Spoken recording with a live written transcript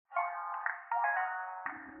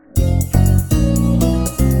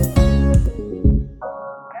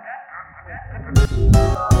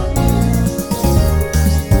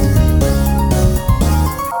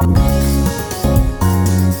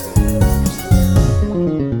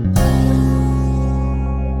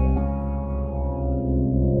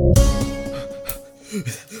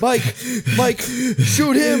Mike,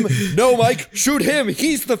 shoot him. No, Mike, shoot him.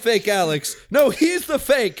 He's the fake Alex. No, he's the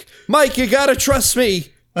fake. Mike, you gotta trust me.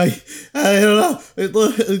 I don't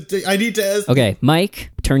know. I need to ask. Okay,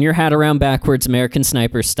 Mike, turn your hat around backwards, American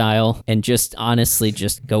Sniper style, and just honestly,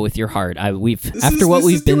 just go with your heart. After what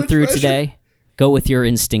we've been through today, go with your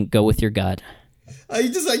instinct, go with your gut. I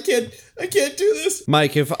can't do this.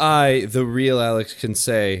 Mike, if I, the real Alex, can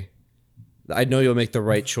say, I know you'll make the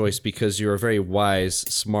right choice because you're a very wise,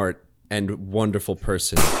 smart, and wonderful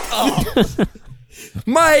person. Oh.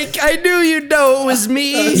 Mike, I knew you'd know it was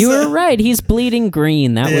me. You were right. He's bleeding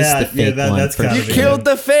green. That was the fake one. That's you killed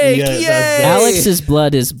the fake. Yay! Alex's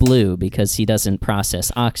blood is blue because he doesn't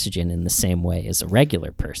process oxygen in the same way as a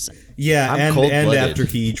regular person. Yeah, I'm and after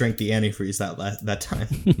he drank the antifreeze that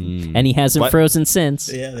time. And he hasn't frozen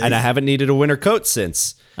since. Yeah, and I haven't needed a winter coat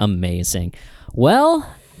since. Amazing.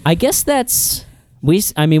 Well, I guess that's... We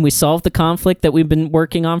solved the conflict that we've been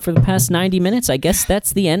working on for the past 90 minutes. I guess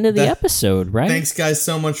that's the end of the episode, right? Thanks, guys,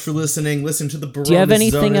 so much for listening. Listen to the Baronis. Do you have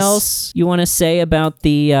anything else you want to say about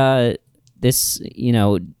the this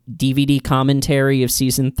DVD commentary of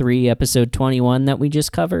season 3, episode 21 that we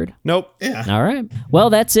just covered? Nope. Yeah. All right.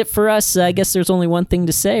 Well, that's it for us. I guess there's only one thing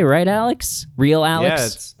to say, right, Alex? Real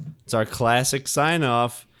Alex? Yeah, it's our classic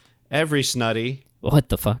sign-off. Every snutty. What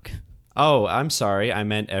the fuck? Oh, I'm sorry. I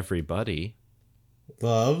meant everybody.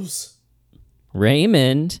 Loves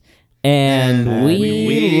Raymond, and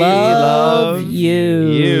we love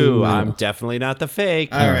you. I'm definitely not the fake.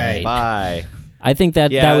 All right. Bye. I think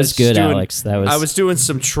that was good, Alex. I was doing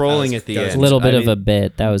some trolling at the end. A little bit of a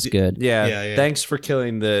bit. That was good. Yeah. Thanks for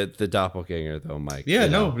killing the doppelganger, though, Mike. Yeah, I'm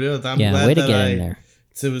glad way to that get in there.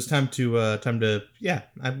 So it was time to. Yeah,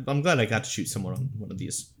 I'm glad I got to shoot someone on one of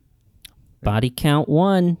these. Body count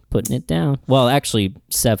 1, putting it down. Well, actually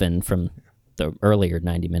 7 from the earlier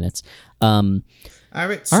 90 minutes. All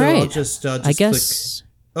right, so I'll just I guess. Click.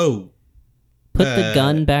 Oh, put the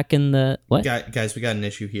gun back in the what? Guys, we got an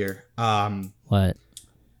issue here. What?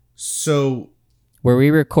 So were we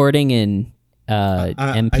recording in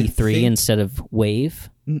MP3 instead of WAV?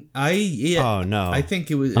 Oh no! I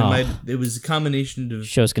think it was. It was a combination of.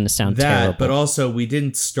 Show's gonna sound that, terrible. But also we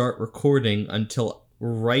didn't start recording until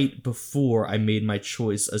right before I made my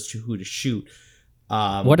choice as to who to shoot.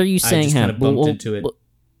 What are you saying? I just kind of bumped into it.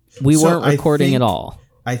 We weren't recording at all.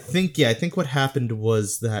 I think what happened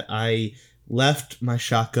was that I left my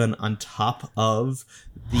shotgun on top of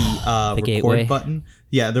the record gateway button.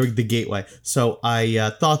 Yeah, the gateway. So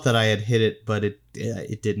I thought that I had hit it, but it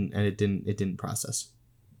didn't, and it didn't process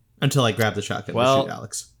until I grabbed the shotgun to shoot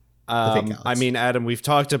Alex. Alex. I mean, Adam, we've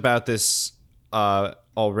talked about this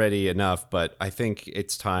already enough, but I think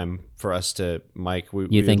it's time for us to, Mike, we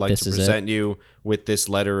would like to present you with this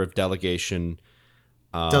letter of delegation.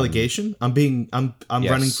 Delegation? I'm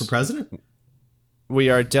yes. running for president? We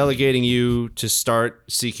are delegating you to start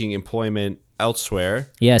seeking employment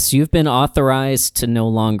elsewhere. Yes, you've been authorized to no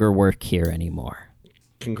longer work here anymore.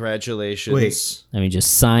 Congratulations. Wait. Let me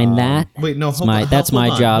just sign that. Wait, no, that's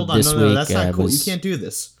my job this week. That's not cool. You can't do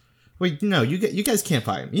this. Wait, no, you guys can't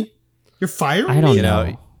fire me. You're firing me? I don't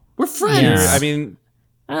know. We're friends. Yeah. I mean,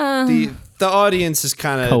 the audience is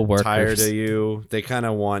kind of tired of you. They kind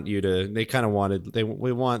of want you to. They kind of wanted. They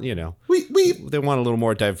want they want a little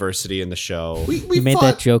more diversity in the show. We made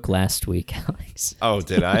that joke last week, Alex. Oh,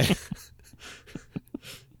 did I?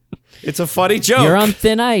 It's a funny joke. You're on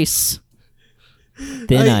thin ice.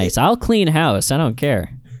 Thin ice. I'll clean house. I don't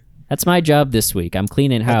care. That's my job this week. I'm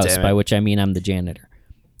cleaning house, by which I mean I'm the janitor.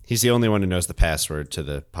 He's the only one who knows the password to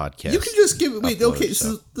the podcast. You can just give it. Wait, okay.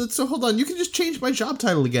 So hold on. You can just change my job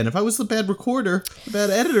title again. If I was the bad recorder, the bad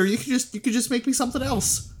editor, you could just make me something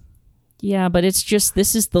else. Yeah, but it's just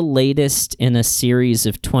this is the latest in a series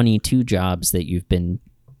of 22 jobs that you've been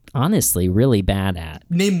honestly really bad at.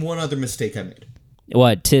 Name one other mistake I made.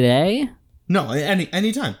 What, today? No,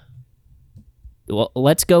 any time. Well,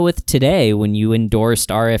 let's go with today when you endorsed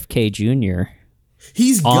RFK Jr.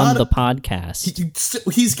 He's on the podcast.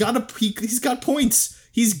 He's got points.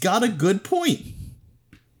 He's got a good point.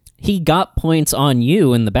 He got points on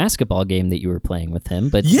you in the basketball game that you were playing with him,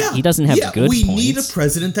 but he doesn't have good points. We need a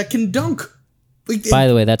president that can dunk. By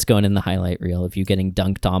the way, that's going in the highlight reel of you getting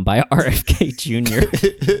dunked on by RFK Jr.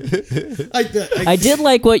 I did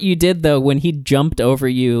like what you did, though, when he jumped over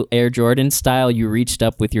you Air Jordan style, you reached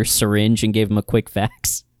up with your syringe and gave him a quick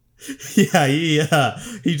fax. Yeah,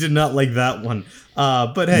 he did not like that one.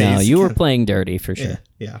 But hey, no, you were playing dirty for sure.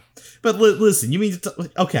 Yeah. But listen, you mean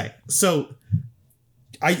okay? So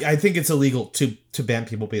I think it's illegal to ban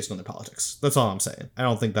people based on their politics. That's all I'm saying. I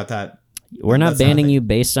don't think that. We're not banning you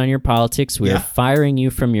based on your politics. We are firing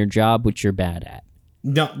you from your job, which you're bad at.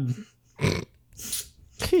 No.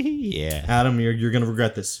 Yeah. Adam, you're going to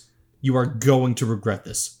regret this. You are going to regret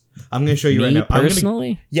this. I'm going to show you right now.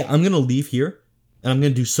 Personally? I'm going to leave here, and I'm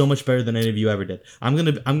going to do so much better than any of you ever did. I'm going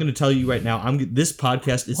to tell you right now, this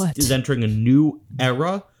podcast is entering a new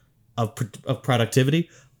era of productivity,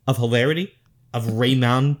 of hilarity, of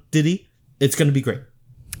Raymond-diddy. It's going to be great.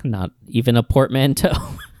 Not even a portmanteau.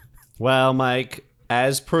 Well, Mike,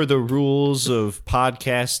 as per the rules of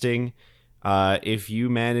podcasting, if you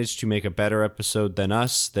manage to make a better episode than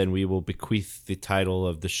us, then we will bequeath the title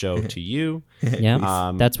of the show to you.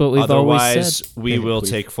 Yeah, that's what we've always said. We will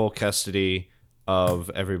take full custody of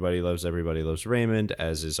Everybody Loves Raymond,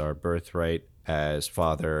 as is our birthright as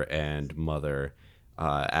father and mother.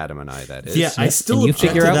 Adam and I, that is. Yeah, I still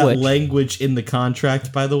object to that language in the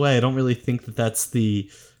contract, by the way. I don't really think that that's the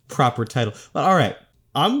proper title. But all right,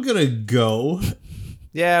 I'm going to go.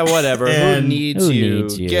 Yeah, whatever. Who needs you?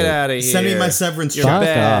 Get out of here. Send me my severance check.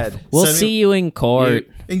 Fuck off. We'll see you in court.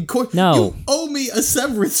 In court? No. You owe me a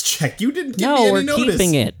severance check. You didn't give me any notice. No, we're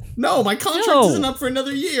keeping it. No, my contract isn't up for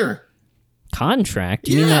another year. Contract?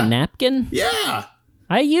 You mean that napkin? Yeah.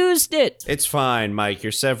 I used it. It's fine, Mike.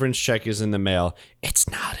 Your severance check is in the mail. It's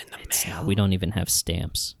not in the mail. We don't even have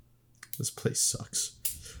stamps. This place sucks.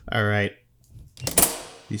 All right.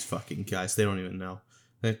 These fucking guys, they don't even know.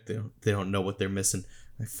 They don't know what they're missing.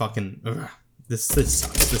 I fucking... This sucks.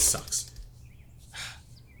 This sucks.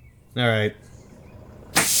 All right.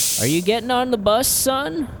 Are you getting on the bus,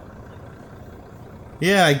 son?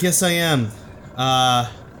 Yeah, I guess I am.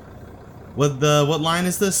 What line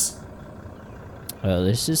is this? Well,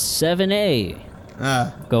 this is 7A.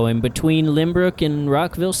 Going between Limbrook and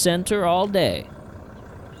Rockville Center all day.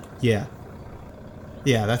 Yeah.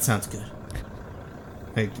 Yeah, that sounds good.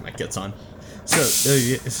 Hey, Mike gets on.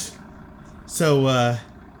 So,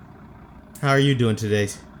 how are you doing today,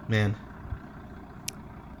 man?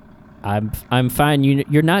 I'm fine.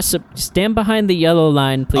 You're not stand behind the yellow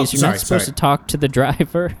line, please. You're not supposed to talk to the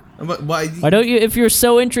driver. Why don't you? If you're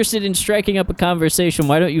so interested in striking up a conversation,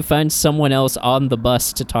 why don't you find someone else on the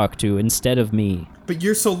bus to talk to instead of me? But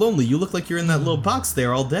you're so lonely. You look like you're in that little box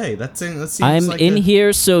there all day. That seems I'm like in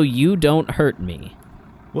here so you don't hurt me.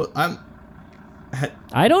 Well,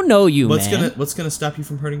 I don't know you, man. What's gonna stop you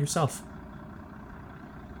from hurting yourself?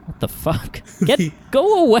 What the fuck?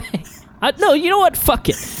 Go away. No, you know what? Fuck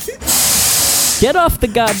it. Get off the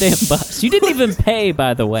goddamn bus. You didn't even pay,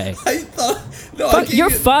 by the way. I thought... You're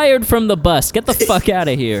fired from the bus. Get the fuck out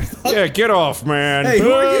of here. Yeah, get off, man. Hey,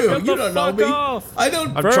 who are you? You don't know me. Off. I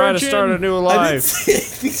don't... I'm trying to start a new life. I didn't say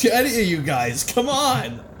anything to any of you guys. Come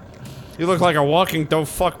on. You look like a walking "don't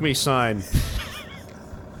fuck me" sign.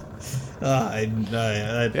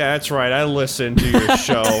 Yeah, that's right. I listen to your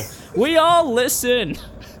show. We all listen.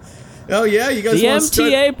 Oh, yeah? You guys want to start...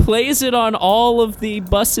 The MTA plays it on all of the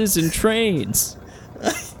buses and trains.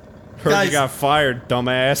 Heard you got fired,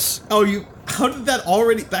 dumbass. Oh, how did that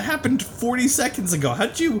already... That happened 40 seconds ago.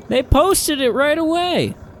 How'd you... They posted it right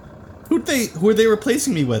away. Who are they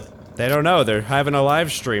replacing me with? They don't know. They're having a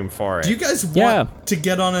live stream for it. Do you guys want to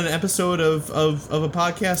get on an episode of a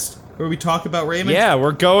podcast where we talk about Raymond? Yeah,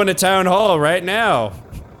 we're going to town hall right now.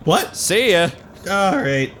 What? See ya. All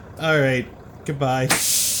right. Goodbye.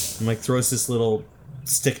 Mike throws this little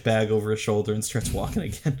stick bag over his shoulder and starts walking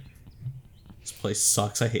again. This place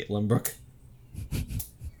sucks. I hate Limbrook.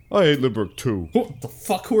 I hate Limbrook too. What the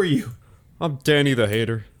fuck? Who are you? I'm Danny the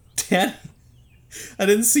Hater. Danny? I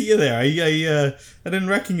didn't see you there. I didn't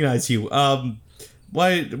recognize you.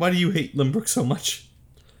 Why do you hate Limbrook so much?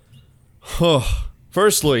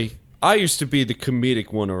 Firstly, I used to be the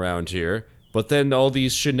comedic one around here, but then all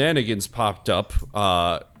these shenanigans popped up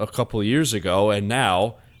a couple of years ago, and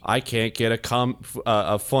now I can't get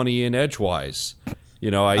a funny in edgewise. You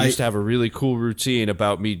know, I used to have a really cool routine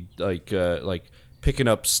about me like picking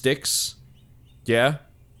up sticks. Yeah,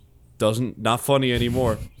 not funny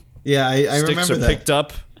anymore. Yeah, I remember that. Sticks are picked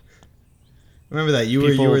up. Remember that you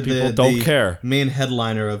were the main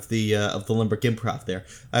headliner of the Limbrook Improv there.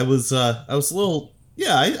 I was a little.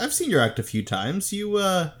 Yeah, I've seen your act a few times. You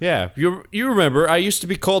remember I used to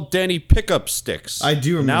be called Danny Pickup Sticks. I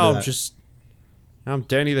do remember. Now I'm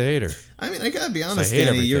Danny the Hater. I mean, I gotta be honest,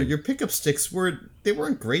 Danny. Your pickup sticks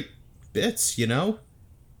weren't great bits, you know.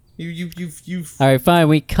 You've. All right, fine.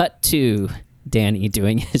 We cut to Danny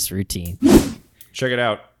doing his routine. Check it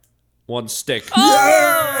out. One stick.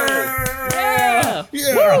 Oh! Yeah!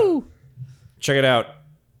 Woo! Check it out.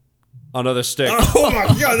 Another stick. Oh my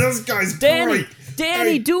god, this guy's great.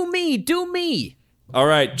 Danny, do me. All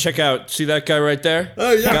right, check out. See that guy right there?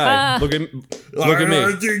 Oh yeah. Guy, look at me. Look at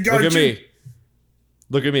me.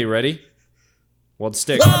 Look at me. Ready? One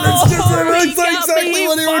stick. That's different. Oh, That's he got exactly me.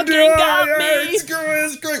 what he would Fucking do. got me.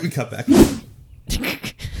 It's great. We cut back.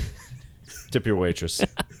 Tip your waitress.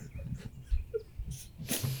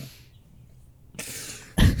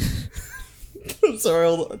 I'm sorry,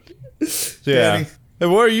 hold on. Yeah. Danny. Hey,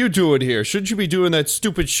 what are you doing here? Shouldn't you be doing that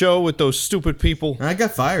stupid show with those stupid people? I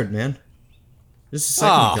got fired, man. Just a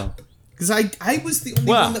second ago. Because I was the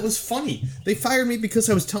only one that was funny. They fired me because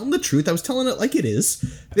I was telling the truth. I was telling it like it is.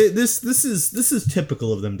 This is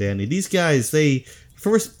typical of them, Danny. These guys, they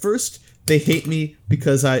first they hate me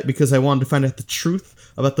because I wanted to find out the truth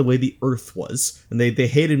about the way the Earth was, and they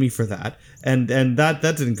hated me for that, and that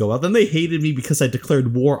didn't go well. Then they hated me because I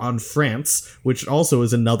declared war on France, which also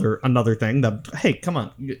is another thing that, hey, come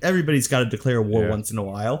on, everybody's got to declare war once in a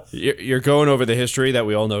while. You're going over the history that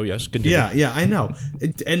we all know. Yes, continue. Yeah, I know,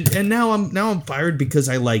 and now I'm fired because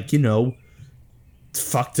I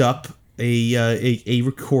fucked up a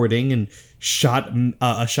recording and shot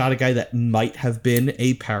a guy that might have been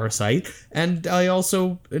a parasite, and I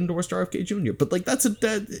also endorsed RFK Jr. But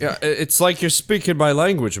Yeah, it's like you're speaking my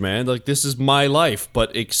language, man. Like, this is my life,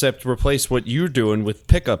 but except replace what you're doing with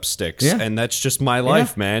pickup sticks, and that's just my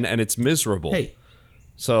life, man, and it's miserable. Hey,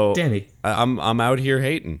 so Danny, I'm out here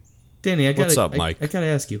hating. Danny, What's up, Mike? I gotta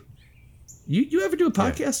ask you, you ever do a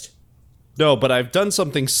podcast? No, but I've done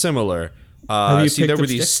something similar. Have you See, there picked were up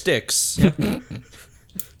these sticks.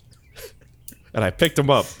 And I picked them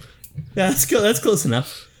up. Yeah, that's close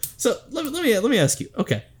enough. So let me ask you.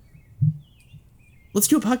 Okay, let's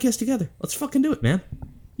do a podcast together. Let's fucking do it, man.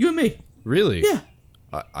 You and me. Really? Yeah.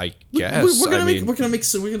 I guess. We're gonna make.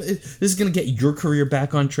 This is gonna get your career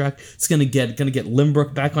back on track. It's gonna get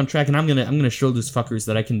Limbrook back on track, and I'm gonna show those fuckers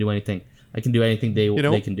that I can do anything. I can do anything they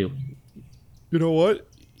can do. You know what?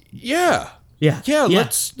 Yeah. Yeah.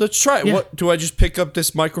 Let's try it. Yeah. What do I just pick up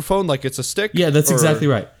this microphone like it's a stick? Yeah, that's exactly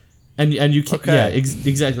right. And you can. Okay. Yeah,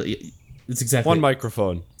 exactly. It's exactly one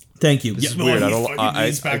microphone. Thank you. This is weird.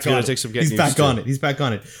 He's back on it. He's back on it. He's back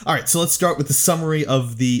on it. All right, so let's start with the summary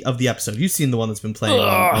of the episode. You've seen the one that's been playing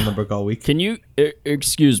on Limburg all week. Can you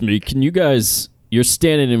excuse me? Can you guys? You're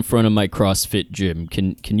standing in front of my CrossFit gym.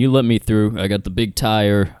 Can you let me through? I got the big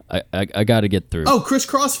tire. I got to get through. Oh, Chris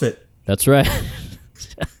CrossFit. That's right.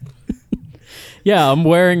 Yeah, I'm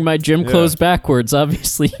wearing my gym clothes backwards.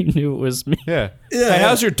 Obviously, you knew it was me. Yeah. Hey,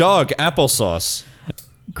 how's your dog, Applesauce?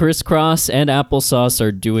 Crisscross and Applesauce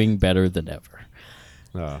are doing better than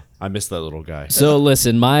ever. I miss that little guy. So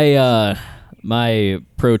listen, my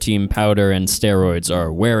protein powder and steroids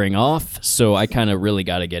are wearing off, so I kind of really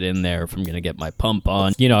got to get in there if I'm going to get my pump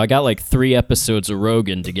on. You know, I got like 3 episodes of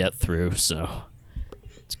Rogan to get through, so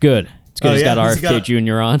it's good. It's good he's got RFK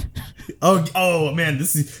Jr. on. Oh man,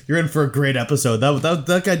 you're in for a great episode.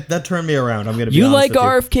 That turned me around. I'm gonna be honest like with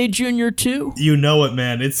RFK Jr. too? You know it,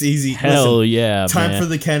 man. It's easy. Hell yeah, time man. for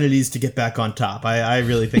the Kennedys to get back on top. I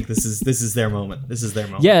really think this is their moment. This is their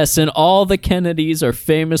moment. Yes, and all the Kennedys are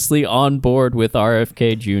famously on board with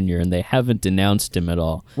RFK Jr. and they haven't denounced him at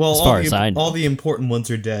all. Well, as far as I know, all the important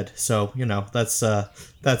ones are dead. So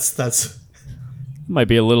that's might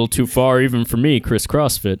be a little too far even for me, Chris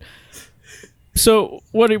CrossFit. So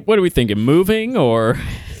what are we thinking? Moving or?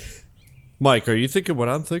 Mike, are you thinking what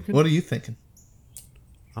I'm thinking? What are you thinking?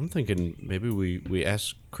 I'm thinking maybe we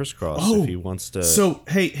ask Crisscross if he wants to. So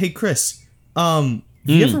hey Chris, you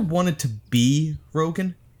ever wanted to be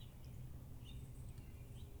Rogan?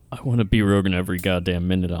 I want to be Rogan every goddamn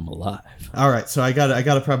minute I'm alive. All right, so I got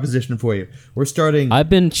a proposition for you. We're starting. I've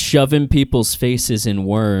been shoving people's faces in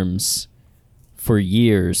worms for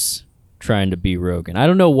years, trying to be Rogan. I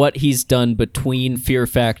don't know what he's done between Fear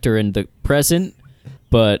Factor and the present,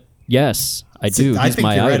 but yes, I do. He's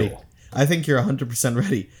my idol. Ready. I think you're 100%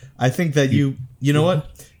 ready. I think that you know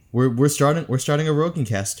what? We're starting a Rogan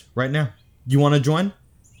cast right now. You want to join?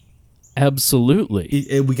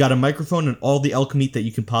 Absolutely. We got a microphone and all the elk meat that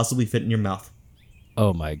you can possibly fit in your mouth.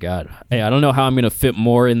 Oh my god. Hey, I don't know how I'm going to fit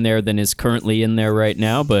more in there than is currently in there right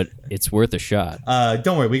now, but it's worth a shot.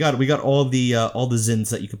 Don't worry. We got all the zins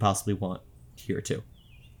that you could possibly want here too.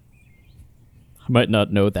 I might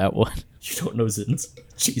not know that one. You don't know zins.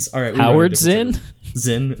 Jeez. All right. Howard Zinn?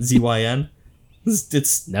 Zinn, ZYN.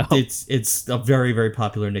 No. It's a very, very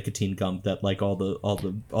popular nicotine gum that like all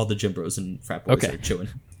the gym bros and frat boys are chewing.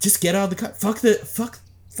 Just get out of the car. Fuck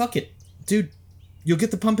it, dude. You'll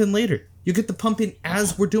get the pump in later. You get the pump in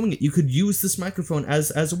as we're doing it. You could use this microphone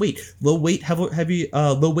as a weight. Low weight, heavy,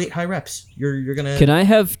 low weight, high reps. You're gonna. Can I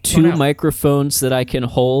have 2 microphones that I can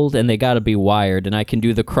hold, and they got to be wired, and I can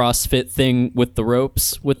do the CrossFit thing with the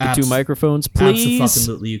ropes with the 2 microphones, please?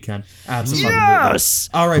 Absolutely, you can. Absolutely. Yes.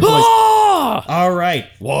 All right, boys. All right.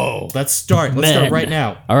 Whoa. Let's start. Let's start right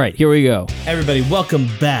now. All right, here we go. Everybody, welcome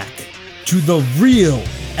back to the real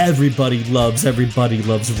Everybody Loves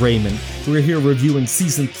Raymond. We're here reviewing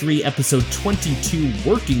Season 3, Episode 22,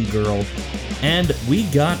 Working Girl. And we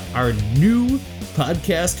got our new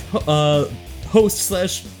podcast host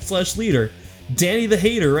slash leader, Danny the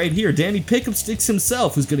Hater, right here. Danny Pickup Sticks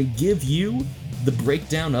himself, who's going to give you the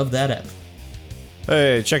breakdown of that ep.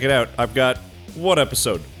 Hey, check it out. I've got one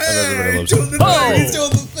episode of Everybody Loves He's Raymond. doing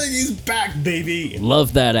the thing. He's back, baby.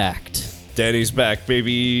 Love that act. Danny's back,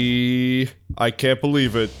 baby. I can't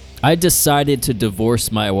believe it. I decided to divorce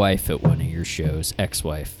my wife at one of your shows,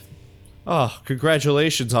 ex-wife. Oh,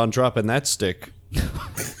 congratulations on dropping that stick.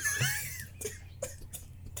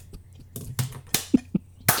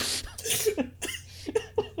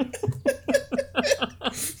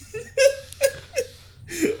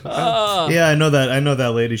 Yeah, I know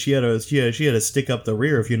that lady. She had a stick up the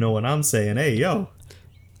rear, if you know what I'm saying. Hey, yo.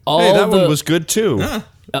 Hey, that one was good too.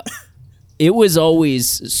 It was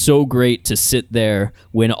always so great to sit there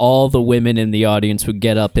when all the women in the audience would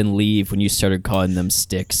get up and leave when you started calling them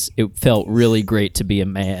sticks. It felt really great to be a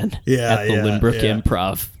man at the Lynbrook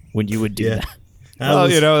Improv when you would do that. Well,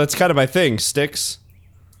 you know, that's kind of my thing, sticks.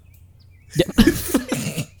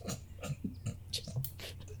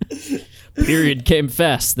 Period came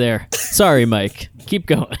fast there. Sorry, Mike. Keep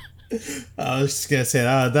going. I was just gonna say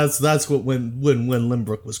that's what when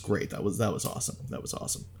Lynbrook was great. That was awesome. That was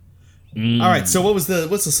awesome. All right, so what's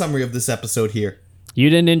the summary of this episode here? You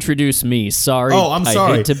didn't introduce me. Sorry. Oh, I'm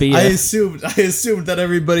sorry. I hate to be I assumed that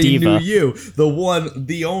everybody diva. knew you. The one,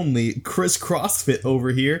 the only Chris CrossFit over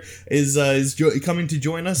here is coming to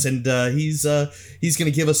join us, and he's going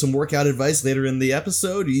to give us some workout advice later in the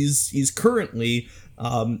episode. He's currently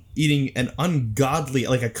eating an ungodly,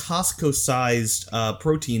 like a Costco-sized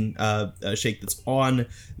protein shake that's on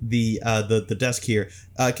the desk here.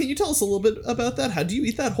 Can you tell us a little bit about that? How do you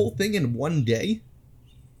eat that whole thing in one day?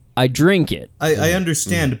 I drink it. I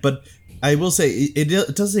understand, but I will say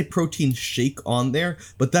it does say protein shake on there,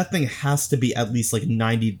 but that thing has to be at least like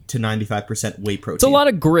 90 to 95% whey protein. It's a lot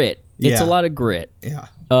of grit. It's Yeah. a lot of grit. Yeah.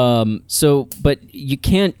 But you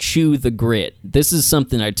can't chew the grit. This is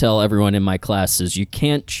something I tell everyone in my classes. You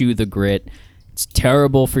can't chew the grit. It's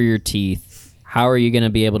terrible for your teeth. How are you going to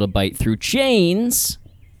be able to bite through chains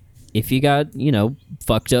if you got,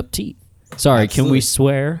 fucked up teeth? Sorry, Absolutely. Can we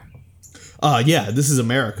swear? Yeah, this is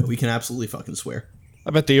America. We can absolutely fucking swear. I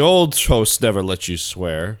bet the old host never let you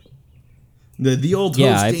swear. The old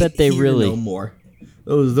Yeah, host I ain't bet they here really- no more.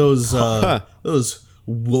 Those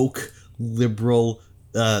woke liberal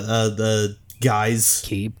the guys.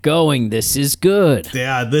 Keep going. This is good.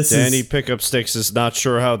 Yeah, this Danny is Pickup Sticks is not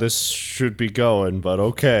sure how this should be going, but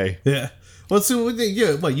okay. yeah. Well, so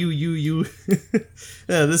yeah, what you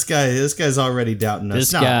yeah, this guy's already doubting us.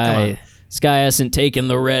 This No, come on. guy hasn't taken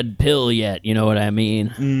the red pill yet. You know what I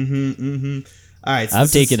mean? All right, so I've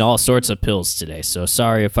this is- taken all sorts of pills today, so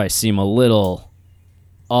sorry if I seem a little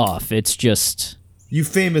off. It's just You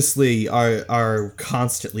famously are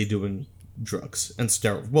constantly doing drugs and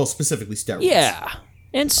steroids. Well, specifically steroids. yeah,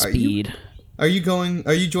 and speed. Are you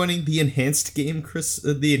joining the enhanced game, Chris?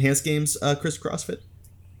 The enhanced games, Chris CrossFit?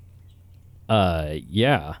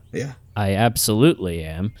 Yeah, Yeah. I absolutely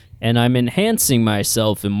am, and I'm enhancing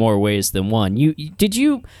myself in more ways than one. Did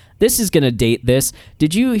you? This is gonna date this.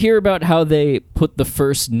 Did you hear about how they put the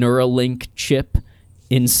first Neuralink chip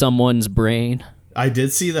in someone's brain? I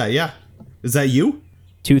did see that. Yeah. Is that you?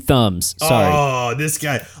 2 thumbs. Sorry. Oh, this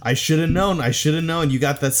guy. I should have known. You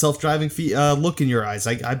got that self-driving look in your eyes.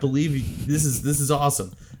 I believe you. This is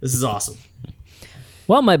awesome. This is awesome.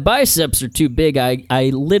 Well, my biceps are too big. I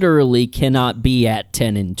literally cannot be at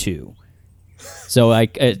 10 and 2. So I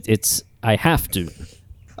have to.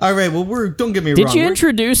 All right. Well, don't get me wrong. Did you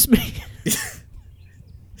introduce me?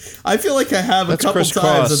 I feel like I have That's a couple Chris times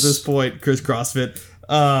Cross. at this point, Chris CrossFit.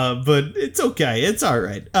 But it's okay. It's all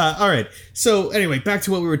right. All right. So anyway, back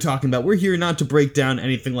to what we were talking about. We're here not to break down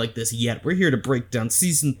anything like this yet. We're here to break down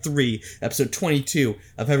Season 3, Episode 22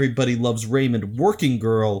 of Everybody Loves Raymond, Working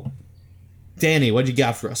Girl. Danny, what'd you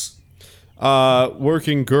got for us?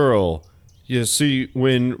 Working girl. You see,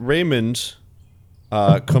 when Raymond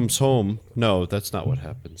comes home... No, that's not what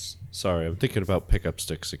happens. Sorry, I'm thinking about pickup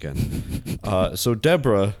sticks again. So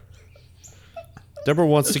Deborah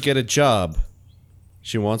wants to get a job.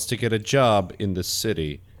 She wants to get a job in the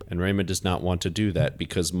city, and Raymond does not want to do that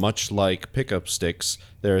because much like pickup sticks,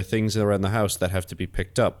 there are things around the house that have to be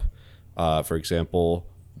picked up. For example,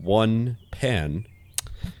 one pan,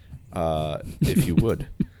 if you would.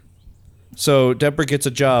 So Deborah gets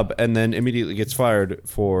a job and then immediately gets fired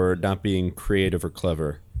for not being creative or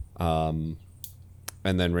clever. and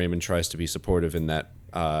then Raymond tries to be supportive in that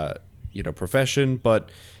profession. But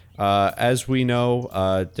as we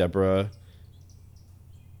know, Deborah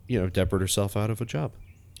herself out of a job.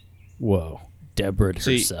 Whoa, Deborah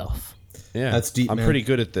herself. Yeah, that's deep. I'm man. pretty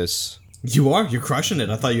good at this. You're crushing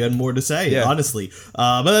it. I thought you had more to say, honestly.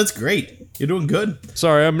 But that's great. You're doing good.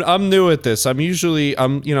 Sorry, I'm new at this. I'm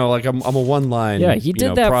a one line. Yeah, he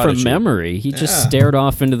did that prodigy. from memory. He just stared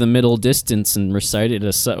off into the middle distance and recited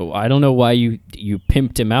a. So I don't know why you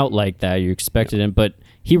pimped him out like that. You expected him, but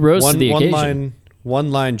he rose to the occasion.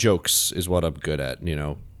 One line jokes is what I'm good at.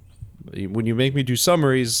 When you make me do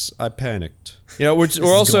summaries, I panicked.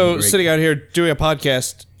 We're also sitting out here doing a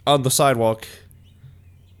podcast on the sidewalk.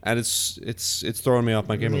 And it's throwing me off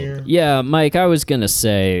my game a little bit. Yeah, Mike, I was gonna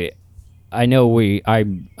say, I know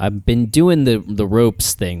I've been doing the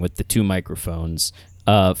ropes thing with the 2 microphones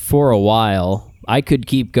for a while. I could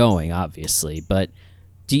keep going, obviously, but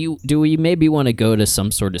do we maybe want to go to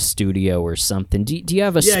some sort of studio or something? Do you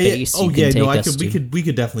have a space? Yeah. Oh you can yeah, take no, us we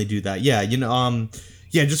could definitely do that. Yeah,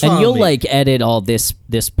 just and you'll me. edit all this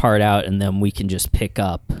part out, and then we can just pick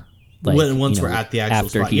up. Once we're at the actual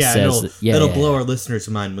after spot. he says it'll blow our listeners'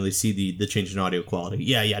 mind when they see the change in audio quality.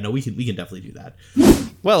 No, we can definitely do that.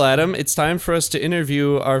 Well, Adam, it's time for us to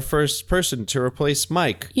interview our first person to replace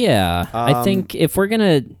Mike. Yeah, I think if we're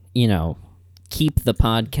gonna, keep the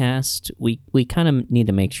podcast, we kind of need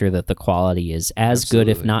to make sure that the quality is as good,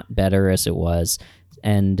 if not better, as it was.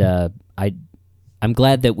 And I'm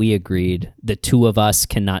glad that we agreed. The 2 of us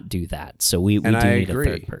cannot do that, so we do need a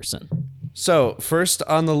third person. So, first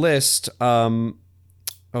on the list,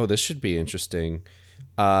 this should be interesting.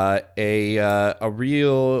 A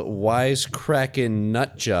real wisecracking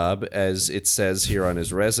nut job, as it says here on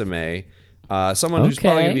his resume. Someone who's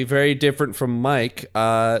probably going to be very different from Mike.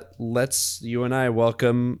 Let's you and I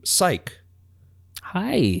welcome Psych.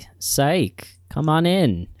 Hi, Psych. Come on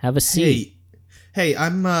in. Have a seat. Hey,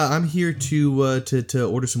 I'm here to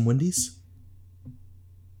order some Wendy's.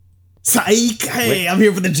 Psych! Hey, I'm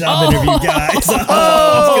here for the job interview, guys. What's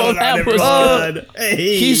going on, everyone?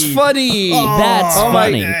 Hey. He's funny. That's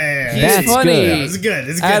funny. That's funny. Good. It's good.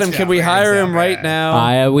 It's good. Adam, can we hire him right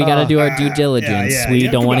now? We got to do our due diligence. We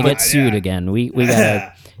don't want to get sued again. We got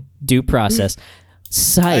to due process.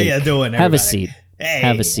 Psych. How you doing, Have a everybody? seat. Hey,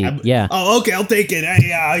 Have a seat. Yeah. Oh, okay. I'll take it.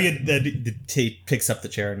 The tape picks up the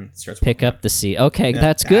chair and starts. Pick up the seat. Okay,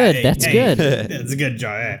 that's good. That's good. That's a good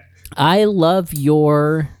job. I love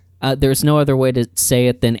your. There's no other way to say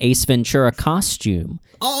it than Ace Ventura costume.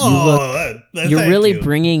 You're really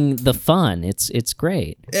bringing the fun. It's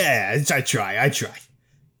great. Yeah, I try.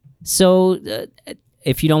 So,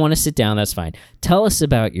 if you don't want to sit down, that's fine. Tell us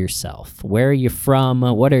about yourself. Where are you from?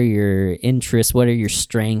 What are your interests? What are your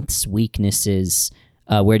strengths, weaknesses?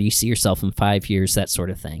 Where do you see yourself in 5 years? That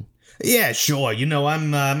sort of thing. Yeah, sure.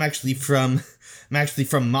 I'm actually from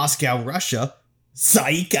Moscow, Russia.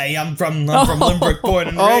 Psych! I'm from Limerick, born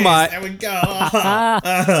and raised. Oh my! There we go.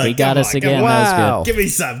 We got us again. Wow. That was Give me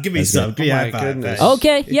some. Give me some. Oh my goodness. good.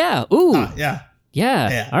 Okay. Yeah. Ooh. Yeah.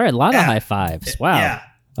 All right. A lot of high fives. Wow. Yeah.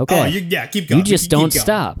 Okay. Oh, keep going. You just Keep don't going.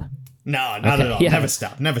 stop. No, not at all. Yeah.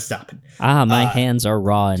 Never stop. My hands are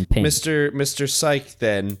raw and pink. Mr. Psych,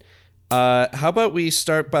 then, how about we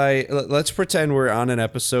start by, let's pretend we're on an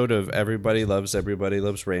episode of Everybody Loves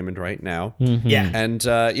Raymond right now. Mm-hmm. Yeah. And,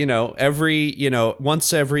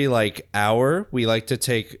 once every, hour, we like to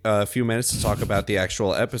take a few minutes to talk about the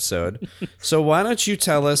actual episode. So why don't you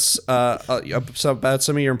tell us about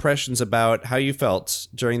some of your impressions about how you felt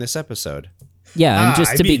during this episode? Yeah, and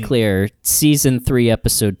just to be clear, season 3,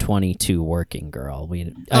 episode 22, Working Girl.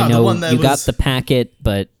 I know you got the packet,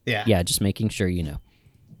 but yeah, just making sure you know.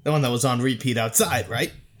 The one that was on repeat outside,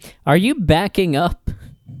 right? Are you backing up?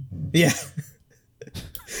 Yeah.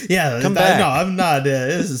 Yeah. Come back. No, I'm not.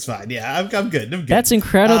 This is fine. Yeah, I'm good. I'm good. That's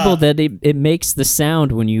incredible that it makes the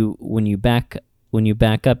sound when you back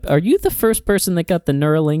up. Are you the first person that got the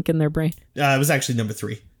Neuralink in their brain? It was actually number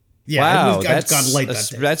 3. Yeah, wow, I got late that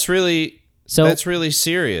day. that's really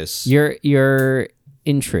serious. Your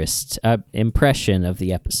impression of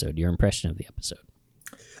the episode. It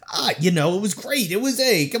was great. It was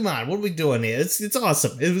come on, what are we doing here? It's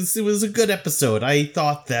awesome. It was a good episode. I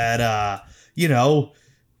thought that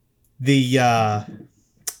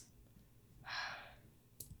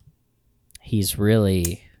he's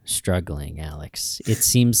really struggling, Alex. It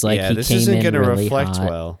seems like he this came isn't in gonna really reflect hot,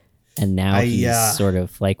 well. and now he's sort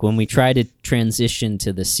of like when we try to transition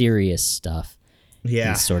to the serious stuff.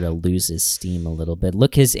 Yeah, he sort of loses steam a little bit.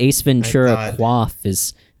 Look, his Ace Ventura coif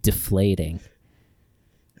is deflating.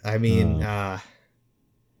 I mean,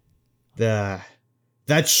 that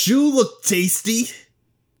shoe looked tasty.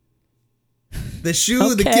 The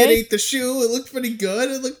shoe, the kid ate the shoe. It looked pretty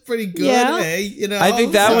good. Yeah. Hey, you know. I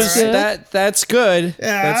think that was good. that's good.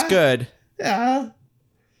 Yeah. That's good. Yeah.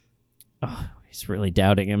 Oh, he's really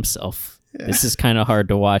doubting himself. This is kind of hard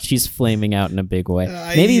to watch. He's flaming out in a big way.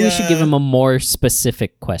 Maybe we should give him a more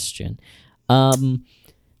specific question.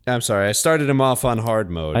 I'm sorry. I started him off on hard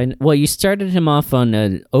mode. Well, you started him off on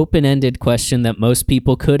an open-ended question that most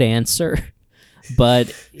people could answer,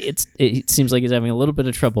 but it seems like he's having a little bit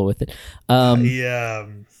of trouble with it.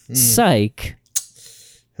 Psych.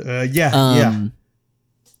 Yeah.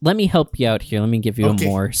 Let me help you out here. Let me give you a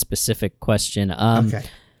more specific question.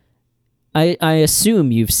 I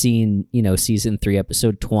assume you've seen, season 3,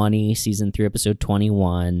 episode 20, season 3, episode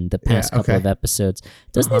 21, the past couple of episodes.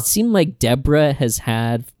 Doesn't it seem like Deborah has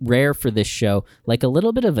had, rare for this show, like a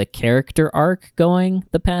little bit of a character arc going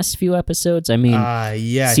the past few episodes? I mean,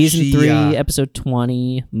 season 3, episode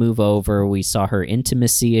 20, Move Over, we saw her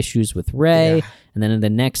intimacy issues with Ray, and then in the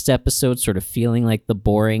next episode, sort of feeling like the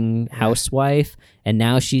boring housewife, and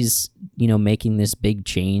now she's, making this big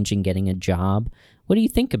change and getting a job. What do you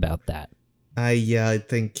think about that? I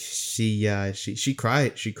think she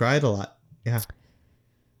cried. She cried a lot. Yeah.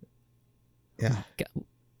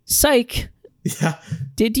 Psych. Yeah.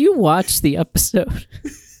 Did you watch the episode?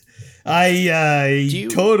 I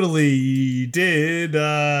totally did.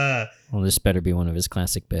 Well, this better be one of his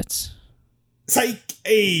classic bits. Psych.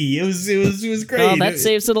 Hey, it was great. Well, that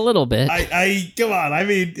saves it a little bit. I come on. I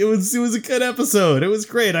mean, it was a good episode. It was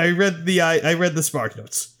great. I read the Spark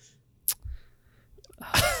Notes.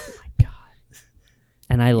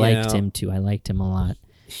 And I liked him too. I liked him a lot.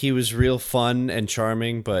 He was real fun and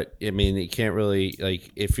charming, but I mean, you can't really,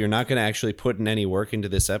 if you're not going to actually put in any work into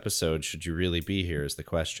this episode, should you really be here is the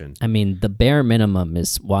question. I mean, the bare minimum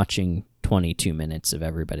is watching 22 minutes of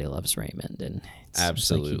Everybody Loves Raymond. And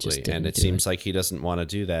absolutely. And it seems like he doesn't want to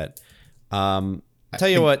do that. Tell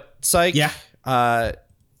you what, Psych. Yeah.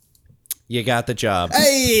 You got the job.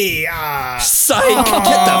 Hey! Psych! Get the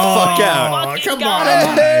fuck out! Come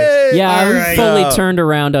on! Yeah, I'm right. fully turned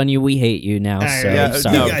around on you. We hate you now. So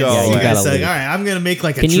sorry. No, go. You gotta leave. All right, I'm gonna make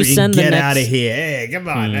like a Can you tree send and the get next- out of here. Hey, come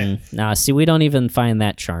on. Nah, see, we don't even find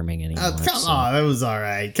that charming anymore. Come on, that was all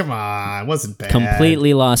right. Come on, it wasn't bad.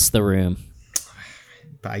 Completely lost the room.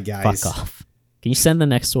 Bye, guys. Fuck off. Can you send the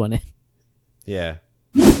next one in? Yeah.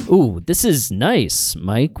 Ooh, this is nice,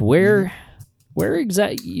 Mike. Where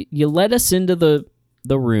exactly? You led us into the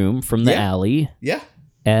room from the alley. Yeah.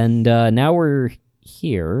 And now we're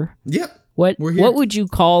here. Yep. What We're here. What would you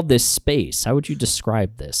call this space? How would you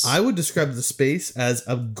describe this? I would describe the space as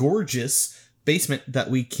a gorgeous basement that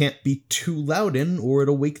we can't be too loud in or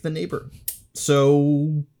it'll wake the neighbor.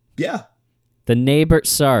 So, yeah. The neighbor,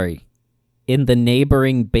 sorry, in the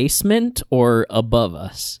neighboring basement or above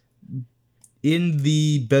us? In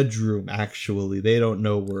the bedroom, actually. They don't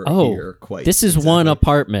know we're here quite. This is one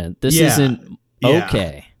apartment. This isn't... Yeah.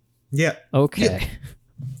 Okay. Yeah. Okay. Yeah.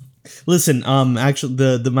 Listen,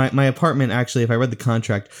 actually, my apartment, actually, if I read the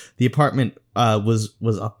contract, the apartment was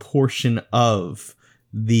a portion of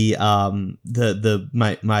my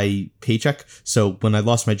paycheck. So when I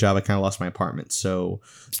lost my job, I kind of lost my apartment. So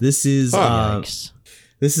this is Yikes.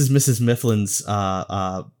 this is Mrs. Mifflin's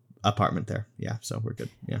apartment there. Yeah, so we're good.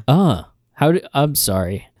 Yeah. I'm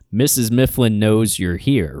sorry. Mrs. Mifflin knows you're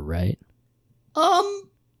here, right?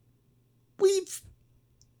 We've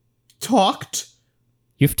talked.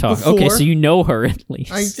 You've talked. Before. Okay, so you know her at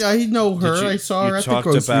least. I know her. I saw her at the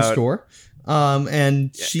grocery store.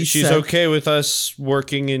 And she's okay with us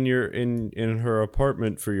working in her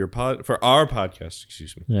apartment for our podcast.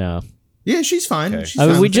 Excuse me. Yeah. Yeah, she's fine. Okay. She's I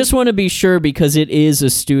mean, fine we with just want to be sure because it is a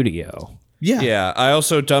studio. Yeah. Yeah. I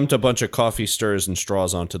also dumped a bunch of coffee stirs and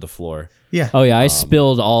straws onto the floor. Yeah. Oh yeah, I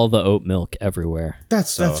spilled all the oat milk everywhere.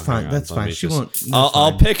 That's hang fine. on, That's let fine. me She just- won't. that's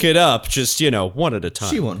I'll fine. pick it up, just one at a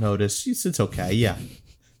time. She won't notice. It's okay. Yeah.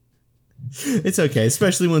 It's okay,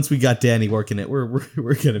 especially once we got Danny working it. We're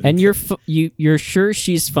gonna. Be And you're sure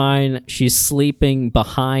she's fine? She's sleeping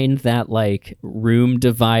behind that like room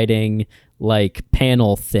dividing like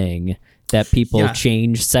panel thing that people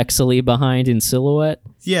change sexily behind in silhouette.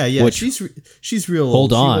 Yeah. Which- she's real old.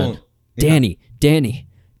 Hold She on, won't- yeah. Danny,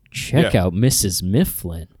 check out Mrs.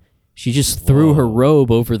 Mifflin. She just threw her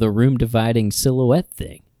robe over the room dividing silhouette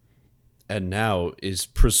thing. And now is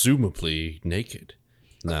presumably naked.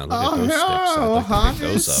 Now look at those sticks. hello, I'd like to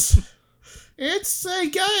pick those up. It's a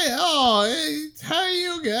guy. Oh, how are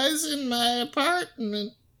you guys in my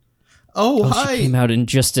apartment? Oh, hi. She came out in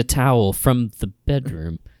just a towel from the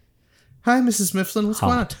bedroom. Hi, Mrs. Mifflin. What's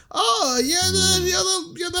going on? Hot. Oh,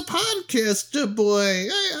 you're the podcaster boy.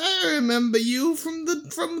 I remember you from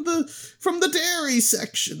the dairy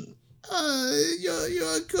section.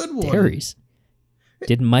 You're a good one. Dairies.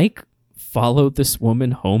 Did Mike follow this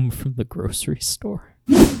woman home from the grocery store?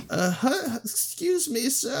 Excuse me,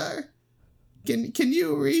 sir. Can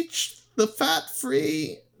you reach the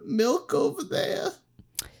fat-free milk over there?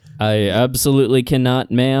 I absolutely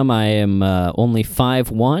cannot, ma'am. I am only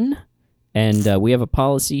 5'1", and we have a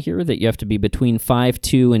policy here that you have to be between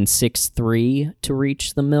 5'2" and 6'3" to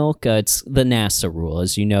reach the milk. It's the NASA rule.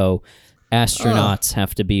 As you know, astronauts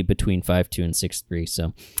have to be between 5'2" and 6'3".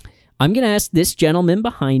 So I'm going to ask this gentleman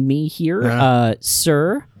behind me here,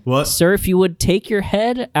 sir. What? Sir, if you would take your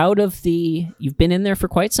head out of the... You've been in there for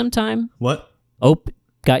quite some time. What? Oh,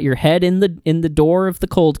 got your head in the door of the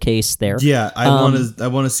cold case there. Yeah, I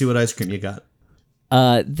want to see what ice cream you got.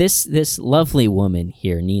 This lovely woman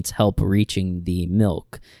here needs help reaching the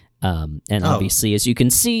milk. Obviously, as you can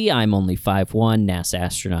see, I'm only 5'1". NASA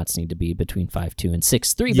astronauts need to be between 5'2" and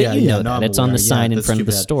 6'3", but you know that. It's on the sign in front of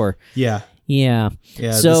the store. Yeah. Yeah.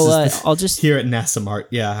 So I'll just here at NASA Mart.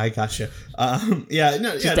 Yeah, I gotcha.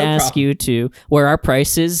 Ask you to where our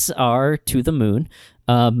prices are to the moon.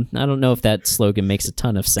 I don't know if that slogan makes a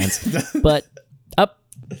ton of sense, but up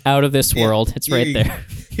out of this world, it's right there.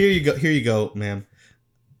 Here you go, ma'am.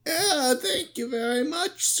 Yeah, thank you very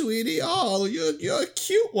much, sweetie. Oh, you're a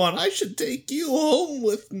cute one. I should take you home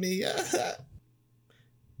with me.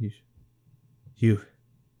 You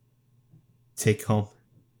take home.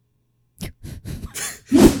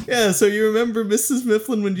 Yeah, so you remember Mrs.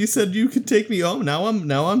 Mifflin when you said you could take me home? Now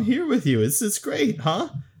I'm here with you. It's great, huh?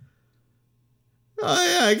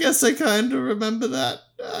 Oh yeah, I guess I kind of remember that.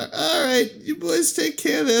 All right, you boys take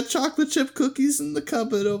care. There are chocolate chip cookies in the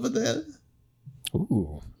cupboard over there.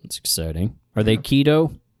 Ooh, that's exciting. Are they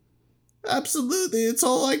keto? Absolutely, it's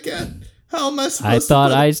all I get. How am I supposed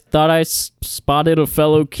I thought I spotted a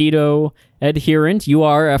fellow keto adherent. You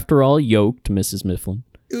are, after all, yoked, Mrs. Mifflin.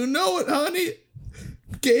 You know it, honey.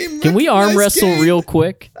 Game. Can we arm wrestle real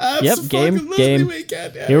quick? Yep, game.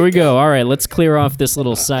 Here we go. All right, let's clear off this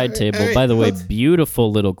little side table. By the way,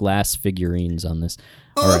 beautiful little glass figurines on this.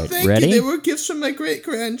 All right, thank ready? You. They were gifts from my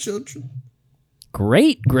great-grandchildren.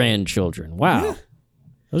 Great-grandchildren. Wow. Yeah.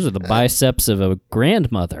 Those are the biceps of a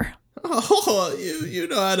grandmother. Oh, you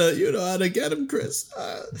know how to get them, Chris.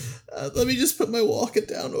 Let me just put my walker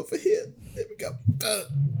down over here. There we go.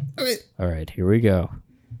 All right, here we go.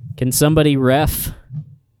 Can somebody ref?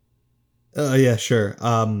 Yeah, sure.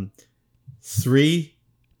 3,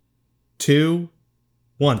 2,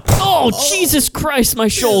 1. Oh, Jesus Christ, my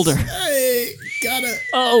shoulder. Hey, gotta.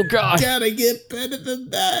 Oh, God. Gotta get better than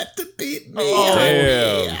that to beat me. Oh,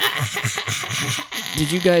 damn.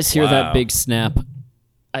 Did you guys hear that big snap?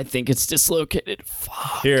 I think it's dislocated.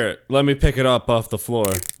 Fuck. Here, let me pick it up off the floor.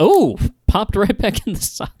 Oh, popped right back in the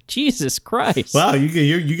side. Jesus Christ! Wow,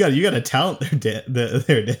 you got a talent there,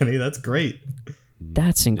 Danny. That's great.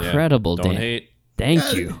 That's incredible, Don't Dan. hate.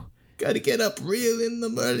 Thank you. Gotta get up real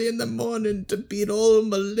early in the morning to beat old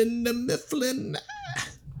Melinda Mifflin.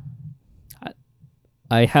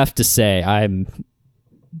 I have to say, I'm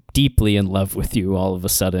deeply in love with you. All of a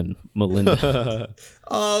sudden, Melinda.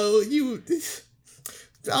 Oh, you.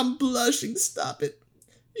 I'm blushing. Stop it.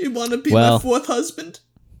 You want to be my fourth husband?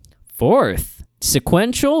 Fourth?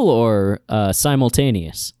 Sequential or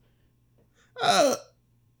simultaneous?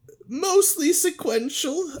 Mostly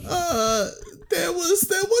sequential. There was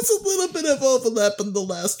a little bit of overlap in the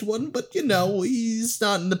last one, but he's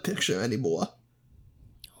not in the picture anymore.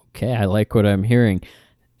 Okay, I like what I'm hearing.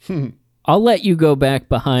 I'll let you go back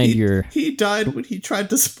behind your... He died when he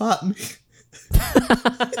tried to spot me.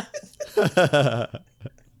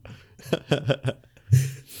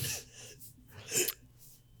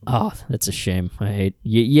 Oh, that's a shame. I hate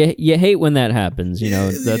you hate when that happens.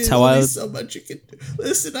 That's how I. So much you can do.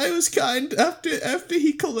 Listen, I was kind. After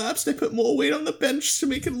he collapsed, I put more weight on the bench to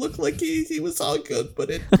make it look like he was all good, but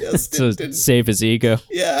it just didn't save his ego.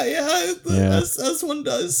 Yeah. As one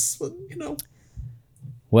does,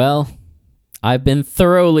 Well, I've been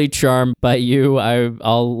thoroughly charmed by you.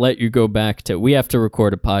 I'll let you go back to... We have to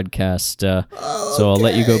record a podcast, so I'll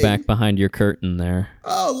let you go back behind your curtain there.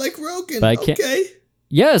 Oh, like Rogan, okay.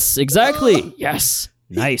 Yes, exactly. Yes.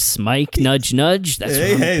 Nice, Mike. Nudge, nudge. That's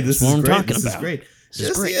what I'm talking about. This is great.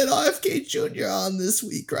 Just had RFK Jr. on this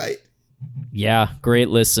week, right? Yeah, great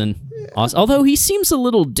listen. Yeah. Awesome. Although he seems a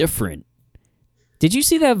little different. Did you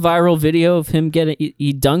see that viral video of him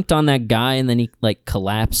he dunked on that guy and then he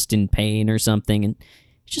collapsed in pain or something, and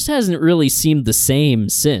it just hasn't really seemed the same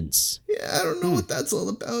since. Yeah, I don't know what that's all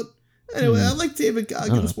about. Anyway, I like David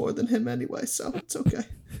Goggins more than him anyway, so it's okay.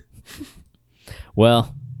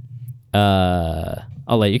 Well, I'll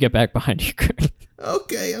let you get back behind your curtain.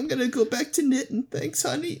 Okay, I'm gonna go back to knitting. Thanks,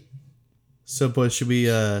 honey. So, boys, should we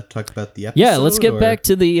talk about the episode? Yeah, let's get back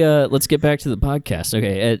to the podcast.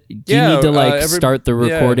 Okay, do you need to start the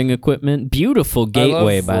recording equipment? Beautiful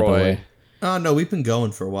gateway, by the way. Oh no, we've been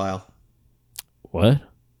going for a while. What?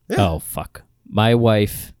 Yeah. Oh fuck! My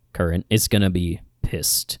wife, Current, is gonna be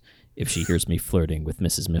pissed if she hears me flirting with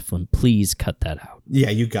Mrs. Mifflin. Please cut that out. Yeah,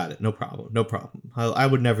 you got it. No problem. No problem. I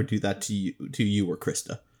would never do that to you or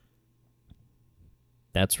Krista.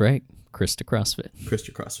 That's right, Krista CrossFit.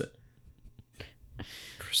 Krista CrossFit.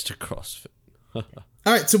 Krista CrossFit. All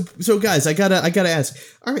right, so guys, I gotta ask.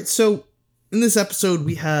 All right, so in this episode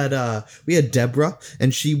we had Deborah,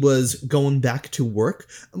 and she was going back to work.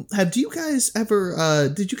 Do you guys ever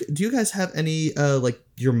do you guys have any like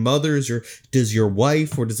your mothers, or does your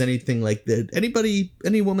wife, or does anything like that,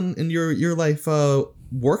 any woman in your life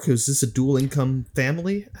work? Is this a dual income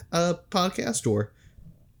family podcast? Or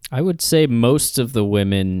I would say most of the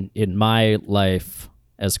women in my life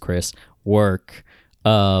as Chris work.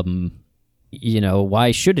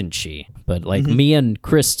 Why shouldn't she? But like me and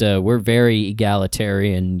Krista, we're very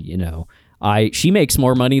egalitarian. She makes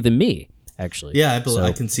more money than me, actually. Yeah,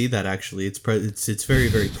 I can see that. Actually, it's very,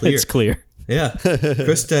 very clear. It's clear. Yeah,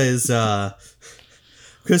 Krista's a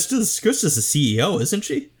CEO, isn't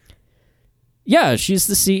she? Yeah, she's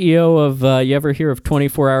the CEO of. You ever hear of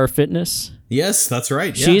 24-Hour Fitness? Yes, that's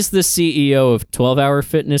right. Yeah. She's the CEO of 12-Hour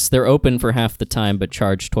Fitness. They're open for half the time, but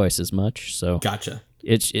charge twice as much. So gotcha.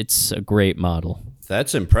 It's a great model.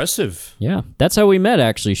 That's impressive. Yeah, that's how we met,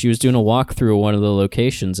 actually. She was doing a walkthrough of one of the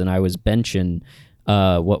locations, and I was benching,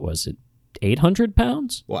 what was it, 800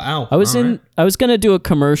 pounds? Wow. I was going to do a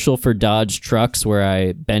commercial for Dodge trucks where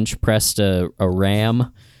I bench pressed a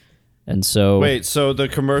Ram, and so... Wait, so the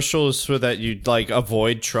commercial is so that you, like,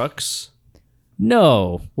 avoid trucks?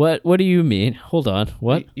 No. What do you mean? Hold on.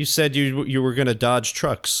 What? You said you were going to dodge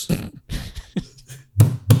trucks.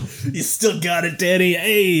 You still got it, Danny.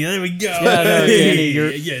 Hey, there we go. Yeah, no, Danny,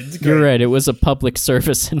 you're right. It was a public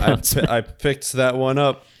service announcement. I picked that one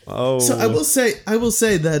up. Oh. So I will say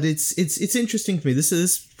that it's interesting to me.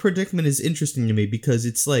 This predicament is interesting to me because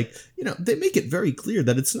it's like, they make it very clear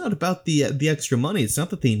that it's not about the extra money. It's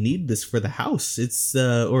not that they need this for the house. It's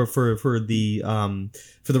or for the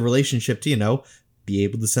relationship to be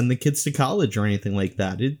able to send the kids to college or anything like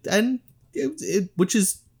that. Which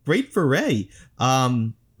is great for Ray.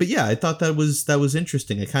 But yeah, I thought that was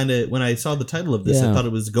interesting. I kind of, when I saw the title of this, I thought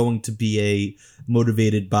it was going to be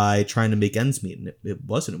motivated by trying to make ends meet, and it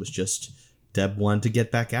wasn't. It was just Deb wanted to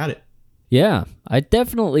get back at it. Yeah, I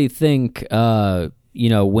definitely think,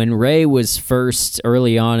 when Ray was first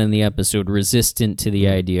early on in the episode resistant to the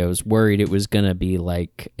idea, I was worried it was going to be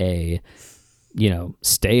like a,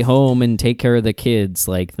 stay home and take care of the kids.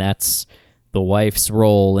 Like that's the wife's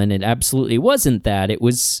role, and it absolutely wasn't that. It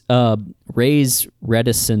was Ray's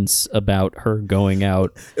reticence about her going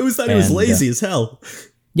out. It was that he was lazy as hell.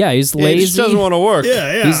 Yeah, he's lazy. He just doesn't want to work.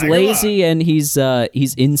 Yeah. He's lazy, and he's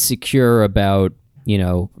insecure about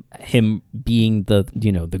him being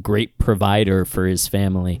the great provider for his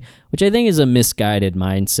family, which I think is a misguided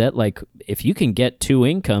mindset. Like if you can get 2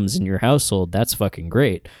 incomes in your household, that's fucking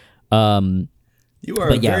great. You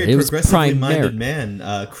are a very progressively minded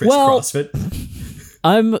man, Chris CrossFit.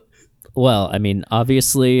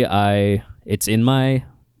 Obviously, it's in my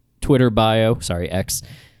Twitter bio. Sorry, X.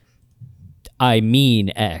 I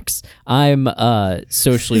mean X. I'm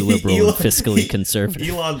socially liberal and fiscally conservative.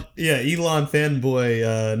 Elon fanboy,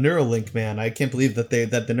 Neuralink man. I can't believe that the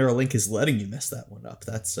Neuralink is letting you mess that one up.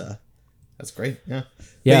 That's great.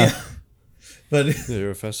 Yeah. But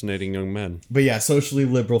you're a fascinating young man. But yeah, socially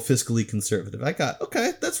liberal, fiscally conservative.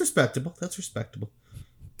 Okay, that's respectable.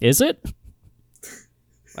 Is it?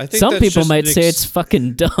 I think some people might say it's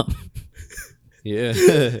fucking dumb. Yeah.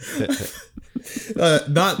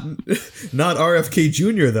 Not RFK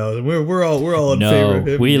Jr. though. We're all in favor of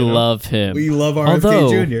him. We love him. We love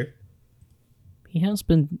RFK Jr. He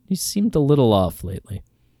seemed a little off lately.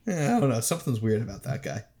 Yeah, I don't know. Something's weird about that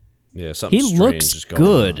guy. Yeah, something he strange looks is going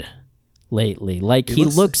good on. Lately. Like he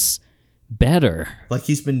looks better. Like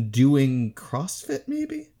he's been doing CrossFit,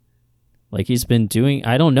 maybe? Like he's been doing,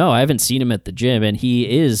 I don't know. I haven't seen him at the gym, and he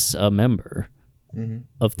is a member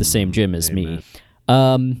of the same gym as me.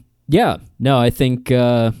 Yeah, no, I think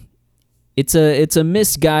it's a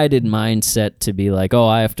misguided mindset to be like, oh,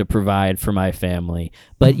 I have to provide for my family.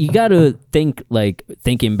 But you got to think, like,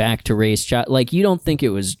 thinking back to Ray's child, like, you don't think it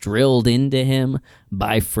was drilled into him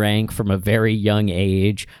by Frank from a very young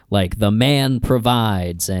age, like, the man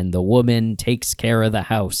provides and the woman takes care of the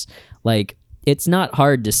house. Like, it's not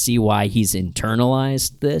hard to see why he's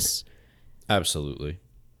internalized this. Absolutely.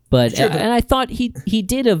 But, and I thought he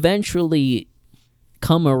did eventually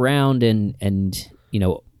come around and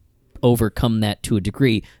overcome that to a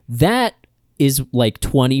degree. That is like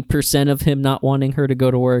 20% of him not wanting her to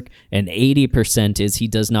go to work, and 80% is he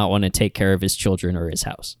does not want to take care of his children or his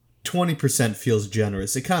house. 20% feels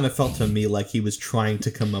generous. It kind of felt to me like he was trying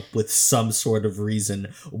to come up with some sort of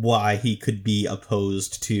reason why he could be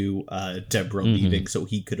opposed to Deborah leaving so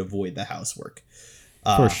he could avoid the housework.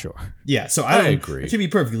 For sure. Yeah, so I agree. To be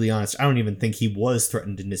perfectly honest, I don't even think he was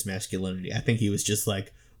threatened in his masculinity. I think he was just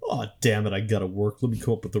like, oh, damn it, I gotta work. Let me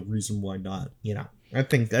come up with a reason why not. I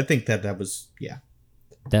think that was, yeah.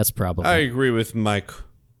 That's probably. I agree with Mike.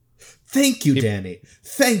 Thank you, Danny.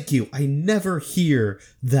 Thank you. I never hear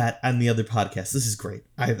that on the other podcast. This is great.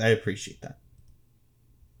 I appreciate that.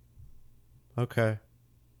 Okay.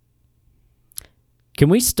 Can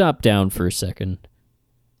we stop down for a second?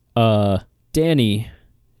 Danny,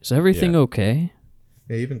 is everything okay?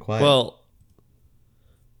 Yeah, you've been quiet. Well,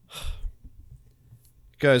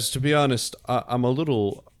 guys, to be honest, I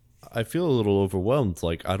feel a little overwhelmed.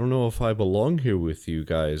 Like, I don't know if I belong here with you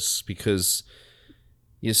guys because,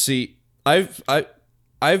 you see, I've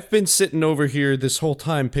been sitting over here this whole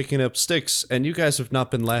time picking up sticks, and you guys have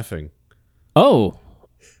not been laughing. Oh,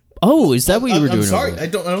 is that what you were doing? I'm sorry. Over? I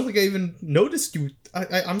don't think I even noticed you.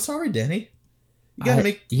 I'm sorry, Danny. You gotta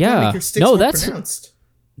make your sticks more pronounced.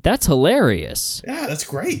 That's hilarious. Yeah, that's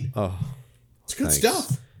great. Oh, it's good thanks.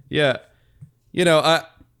 stuff. Yeah,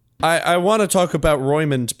 I want to talk about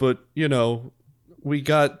Raymond, but we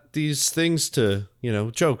got these things to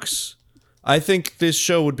jokes. I think this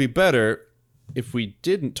show would be better if we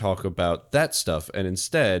didn't talk about that stuff and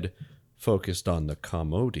instead focused on the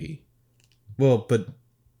comedy. Well, but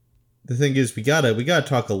the thing is, we gotta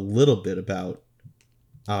talk a little bit about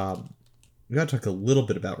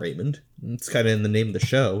Raymond. It's kind of in the name of the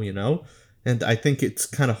show, and I think it's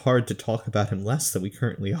kind of hard to talk about him less than we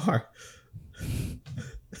currently are.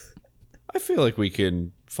 I feel like we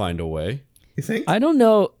can find a way. You think? I don't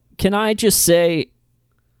know. Can I just say,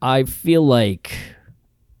 I feel like,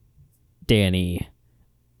 Danny,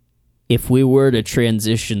 if we were to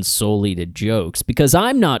transition solely to jokes, because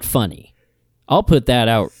I'm not funny. I'll put that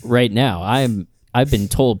out right now. I've been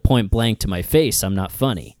told point blank to my face I'm not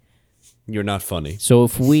funny. You're not funny. So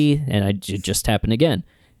if it just happened again.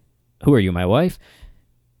 Who are you, my wife?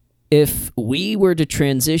 If we were to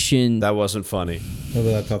transition... That wasn't funny. No,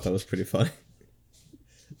 but I thought that was pretty funny.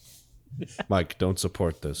 Mike, don't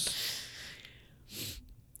support this.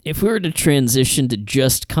 If we were to transition to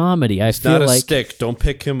just comedy, I feel like... It's not a like... stick. Don't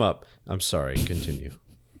pick him up. I'm sorry. Continue.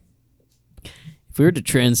 If we were to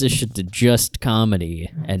transition to just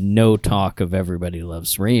comedy and no talk of Everybody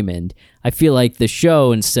Loves Raymond, I feel like the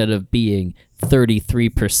show, instead of being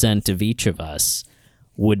 33% of each of us,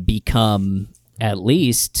 would become at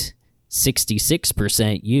least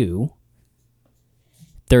 66% you,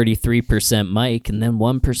 33% Mike, and then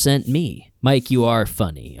 1% me. Mike, you are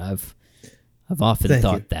funny. I've often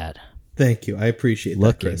thought that. Thank you. I appreciate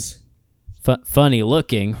that, Chris. Funny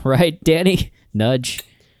looking, right, Danny? Nudge.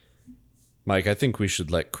 Mike, I think we should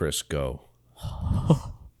let Chris go.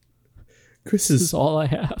 This is all I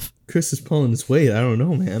have. Chris is pulling his weight. I don't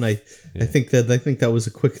know, man. I think that was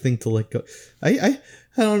a quick thing to let go. I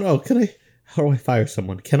don't know. How do I fire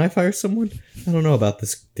someone? Can I fire someone? I don't know about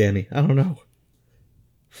this, Danny. I don't know.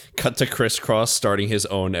 Cut to Chris Cross starting his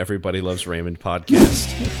own Everybody Loves Raymond podcast.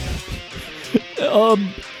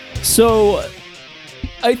 So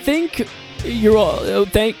I think you're all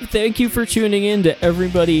thank you for tuning in to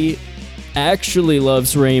Everybody Actually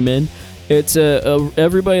Loves Raymond. It's a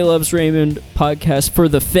Everybody Loves Raymond podcast for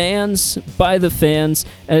the fans, by the fans,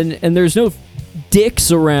 and there's no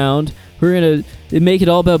dicks around. We're gonna make it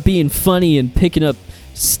all about being funny and picking up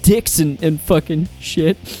sticks and fucking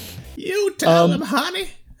shit. You tell him,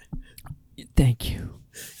 honey. Thank you.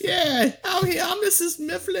 Yeah, I'm Mrs.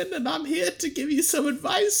 Mifflin, and I'm here to give you some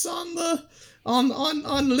advice on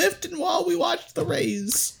lifting while we watch the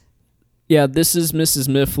Rays. Yeah, this is Mrs.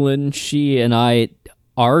 Mifflin. She and I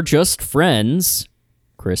are just friends,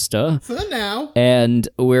 Krista. For now. And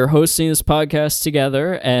we're hosting this podcast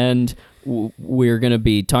together, and we're going to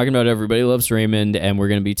be talking about Everybody Loves Raymond, and we're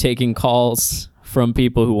going to be taking calls from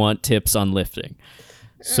people who want tips on lifting.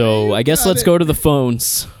 So I guess let's go to the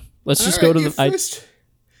phones. Let's just go to the...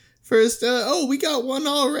 First, we got one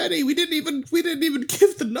already. We didn't even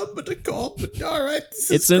give the number to call, but all right.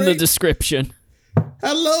 It's in the description.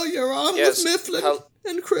 Hello, you're on with Mifflin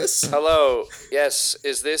and Chris. Hello. Yes,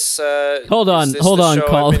 is this Hold on,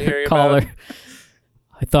 caller.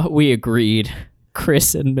 I thought we agreed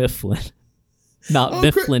Chris and Mifflin. Not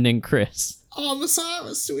Mifflin and Chris. Oh, I'm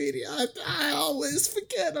sorry, sweetie. I always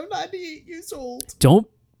forget I'm 98 years old. Don't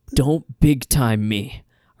Don't big time me.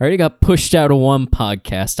 I already got pushed out of one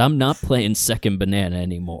podcast. I'm not playing second banana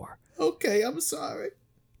anymore. Okay, I'm sorry.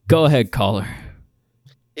 Go ahead, caller.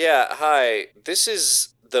 Yeah, hi. This is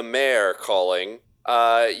the mayor calling.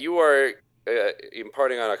 You are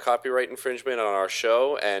imparting on a copyright infringement on our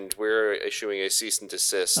show, and we're issuing a cease and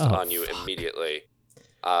desist on you immediately.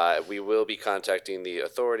 We will be contacting the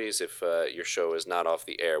authorities if your show is not off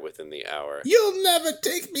the air within the hour. You'll never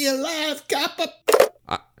take me alive, copper.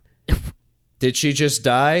 Did she just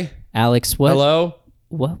die? Alex, what? Hello?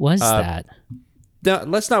 What was that? No,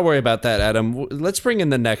 let's not worry about that, Adam. Let's bring in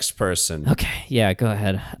the next person. Okay, yeah, go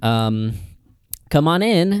ahead. Come on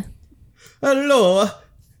in. Hello.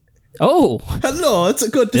 Oh, Hello, it's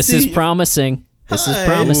good to this see is you. promising. This is Hi.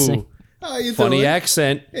 promising. Ooh, How you funny doing?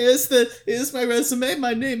 accent. Here's my resume.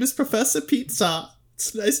 My name is Professor Pizza.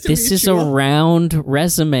 It's nice to meet you. This is a round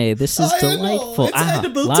resume. This is I know, delightful. it's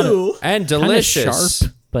edible lot of- too. And kinda delicious.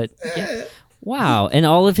 sharp, but yeah. Wow, and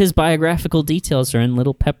all of his biographical details are in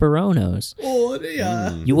little pepperonos. Oh,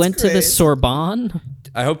 yeah. You went to the Sorbonne?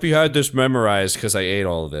 I hope you had this memorized because I ate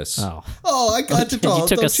all of this. Oh, Oh, I got it all. you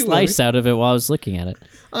took a Don't you worry. slice out of it while I was looking at it.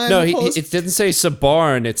 I'm No, opposed- it didn't say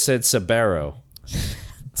Sabarn, it said Sabaro.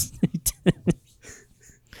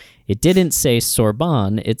 It didn't say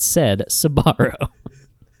Sorbonne, it said Sabaro.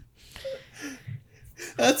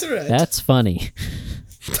 That's right. That's funny.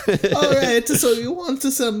 All right. So you want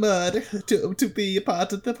somebody to be a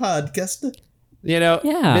part of the podcast? You know,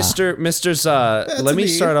 Yeah. Mr. Za, That's let me me.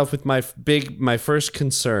 start off with my first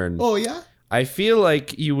concern. Oh yeah. I feel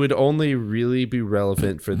like you would only really be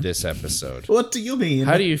relevant for this episode. What do you mean?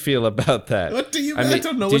 How do you feel about that? What do you I mean? mean, I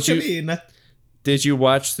don't know did what you mean. Did you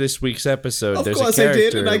watch this week's episode? Of There's course a I character.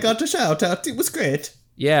 did, and I got a shout out. It was great.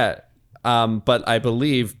 Yeah. But I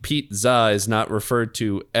believe Pete Za is not referred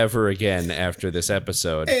to ever again after this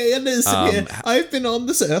episode. Hey, and listen here. I've been on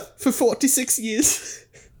this earth for 46 years.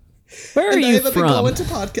 Where are And you I've been from? going to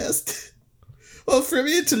podcast. Well, from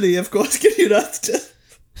Italy, of course. Can you not?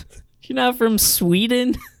 You're not from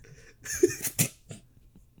Sweden?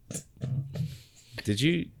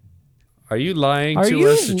 Are you lying Are to you-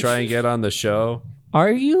 us to try and get on the show?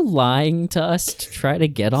 Are you lying to us to try to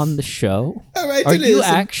get on the show? All right, Are and you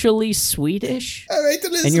listen. actually Swedish? All right,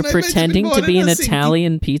 and listen. And you're I might have been pretending to born be in an Helsinki.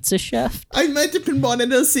 Italian pizza chef? I might have been born in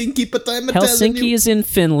Helsinki, but I'm telling Helsinki you. is in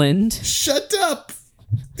Finland. Shut up!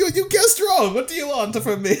 You guessed wrong. What do you want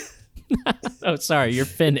from me? Oh, sorry, you're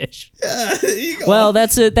Finnish. Yeah, there you go. Well,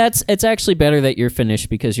 it's actually better that you're Finnish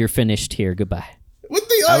because you're finished here. Goodbye. What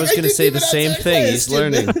the? I was going to didn't say even the same answer thing. He's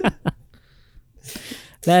question. learning.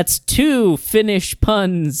 That's 2 Finnish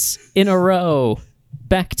puns in a row,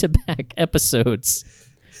 back-to-back episodes.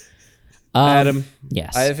 Adam,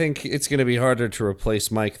 Yes. I think it's going to be harder to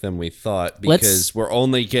replace Mike than we thought Let's- because we're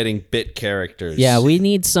only getting bit characters. Yeah, we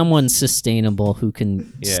need someone sustainable who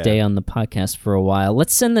can Yeah. stay on the podcast for a while.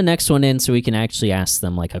 Let's send the next one in so we can actually ask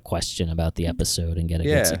them like a question about the episode and get a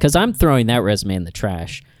Yeah. good. Because I'm throwing that resume in the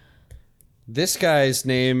trash. This guy's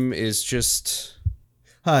name is just...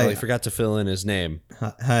 Hi, Oh, I forgot to fill in his name.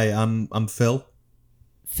 hi. I'm Phil.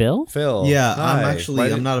 Phil? Phil. Yeah, Hi.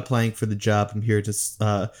 I'm not applying for the job. I'm here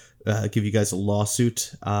to give you guys a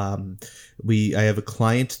lawsuit. I have a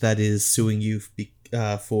client that is suing you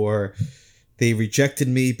for they rejected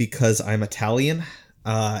me because I'm Italian,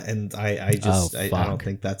 and I don't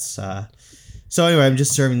think that's. So anyway, I'm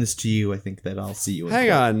just serving this to you. I think that I'll see you. in Hang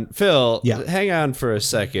court. on, Phil. Yeah. Hang on for a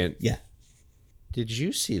second. Yeah. Did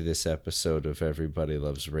you see this episode of Everybody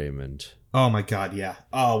Loves Raymond? Oh my God. Yeah.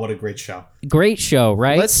 Oh, what a great show. Great show,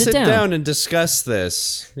 right? Let's sit down and discuss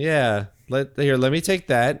this. Yeah. Let me take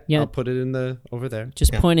that. Yeah. I'll put it in over there.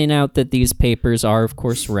 Just pointing out that these papers are, of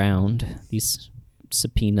course, round. These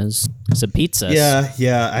subpoenas. Yeah.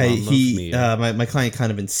 me. My client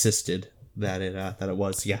kind of insisted that it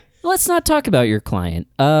was. Yeah. Let's not talk about your client.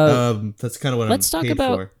 That's kind of what let's I'm talk paid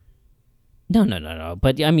about- for. No.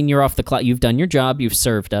 But I mean, you're off the clock. You've done your job. You've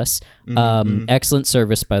served us. Excellent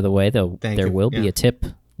service, by the way. Though Thank there you. will be Yeah. a tip,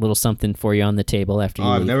 little something for you on the table after you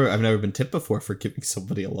Oh, leave. I've never been tipped before for giving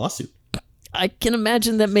somebody a lawsuit. I can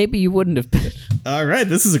imagine that maybe you wouldn't have been. All right,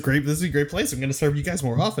 this is a great place. I'm going to serve you guys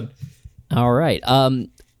more often. All right.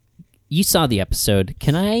 You saw the episode.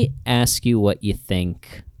 Can I ask you what you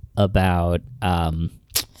think about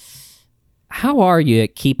how are you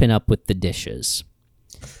at keeping up with the dishes?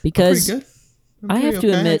 Because Pretty good. I have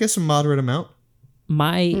to I admit, guess a moderate amount.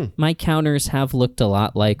 my counters have looked a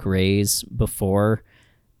lot like Ray's before,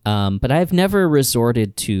 but I've never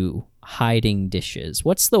resorted to hiding dishes.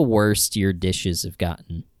 What's the worst your dishes have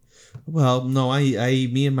gotten? Well, no,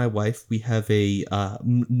 me and my wife, we have a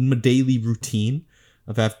daily routine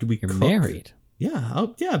of after we You're cook. married. Yeah.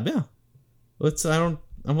 Oh, yeah.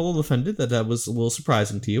 I'm a little offended that was a little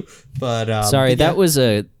surprising to you, but sorry, but yeah.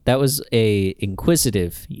 that was a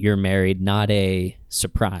inquisitive "you're married," not a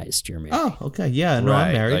surprised "you're married." Oh, okay. Yeah. No, I'm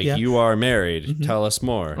Right, married. like Yeah. you are married. Tell us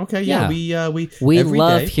more. Okay. Yeah. Yeah. We every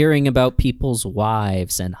love day- hearing about people's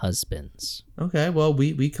wives and husbands. Okay, well,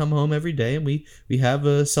 we come home every day and we have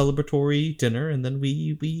a celebratory dinner, and then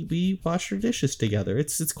we wash our dishes together.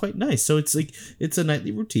 It's quite nice. So it's like it's a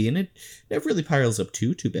nightly routine. It never really piles up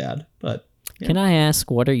too bad, but yeah. Can I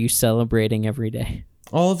ask, what are you celebrating every day?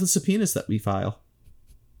 All of the subpoenas that we file.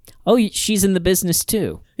 Oh, she's in the business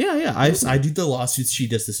too. Yeah. I do the lawsuits. She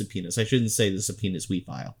does the subpoenas. I shouldn't say the subpoenas we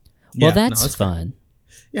file. Well, Yeah, that's no, fun.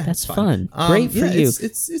 Yeah, That's it's fun. Great for you.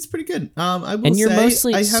 It's pretty good. I will And you're say,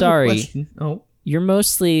 mostly- I have sorry. A question. Oh, You're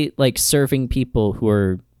mostly like serving people who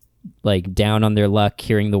are like down on their luck,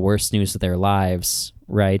 hearing the worst news of their lives,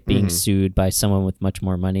 right? Being sued by someone with much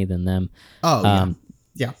more money than them.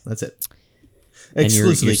 yeah, that's it. And you're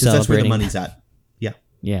Exclusively, because that's where the celebrating- money's at. Yeah.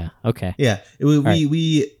 Yeah. Okay. Yeah, right.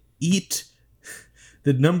 we eat.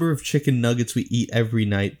 The number of chicken nuggets we eat every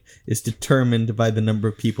night is determined by the number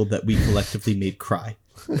of people that we collectively made cry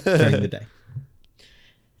during the day.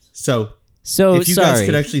 So if you guys sorry.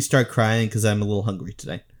 could actually start crying, because I'm a little hungry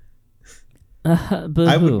today,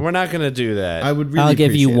 Boo-hoo. We're not gonna do that. I would really. I'll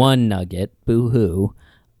give you appreciate it. one nugget. Boo-hoo.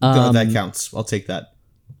 No, that counts. I'll take that.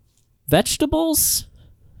 Vegetables?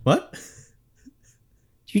 What?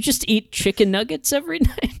 You just eat chicken nuggets every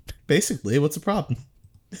night? Basically, what's the problem?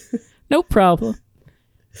 No problem.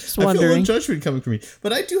 Just I feel a wondering. little judgment coming from me,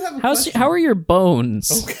 but I do have a question. How are your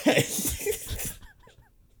bones? Okay.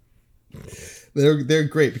 They're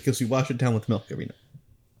great because we wash it down with milk every night.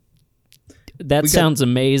 That sounds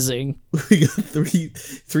amazing. We got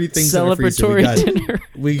three things in our freezer. Celebratory dinner.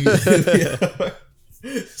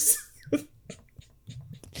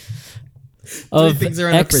 Of things are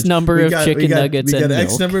in our X fridge. number of chicken nuggets We got and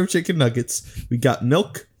X milk. number of chicken nuggets. We got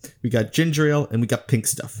milk. We got ginger ale, and we got pink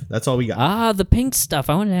stuff. That's all we got. Ah, the pink stuff.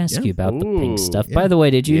 I want to ask Yeah. you about the pink Ooh, stuff. By the way,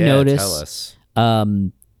 did you yeah, notice? Tell us.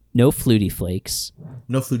 No Flutie Flakes.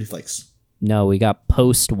 No Flutie Flakes. No, we got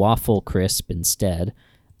Post Waffle Crisp instead.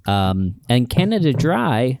 And Canada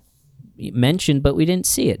Dry mentioned, but we didn't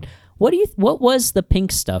see it. What was the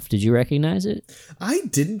pink stuff? Did you recognize it? I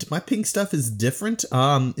didn't. My pink stuff is different.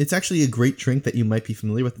 It's actually a great drink that you might be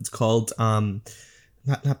familiar with. It's called not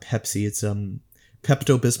Pepsi. It's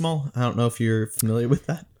Pepto-Bismol. I don't know if you're familiar with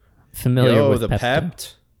that. Familiar with the Pepto?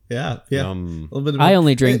 Pept. Yeah. A little bit of I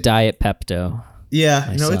only drink Diet Pepto. Yeah,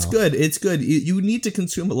 no, it's myself. good. It's good. You need to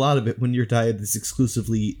consume a lot of it when your diet is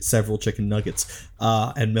exclusively several chicken nuggets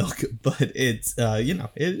and milk. But it's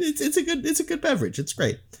it's a good beverage. It's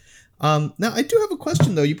great. Now I do have a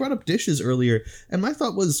question though. You brought up dishes earlier, and my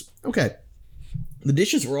thought was, okay, the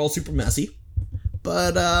dishes were all super messy,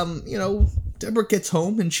 but Deborah gets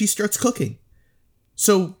home and she starts cooking.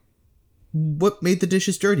 So, what made the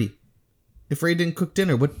dishes dirty? If Ray didn't cook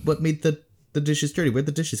dinner, what made the dishes dirty? Where'd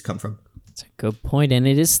the dishes come from? It's a good point, and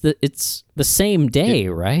it's the same day,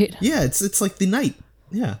 right? Yeah, it's like the night.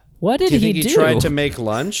 Yeah. What did Do you he think do? he tried to make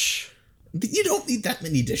lunch? You don't need that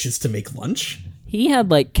many dishes to make lunch. He had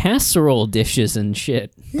like casserole dishes and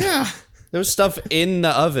shit. Yeah. There was stuff in the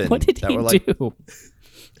oven. What did that he were like, do?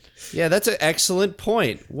 Yeah, that's an excellent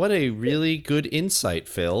point. What a really good insight,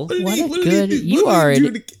 Phil. You are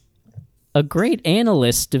a great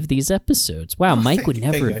analyst of these episodes. Wow, Mike would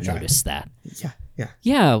thank never you, I have tried. noticed that. Yeah.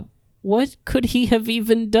 Yeah, what could he have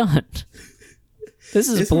even done? This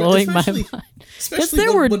is blowing my Especially- mind. Because especially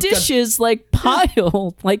there were what got- dishes like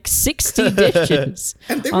piled, like 60 dishes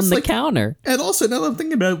And there on was, the like- counter. And also, now that I'm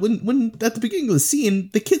thinking about it, when at the beginning of the scene,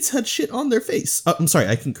 the kids had shit on their face. I'm sorry,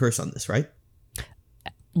 I can curse on this, right?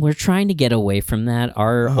 We're trying to get away from that.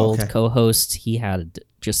 Our old okay. co-host, he had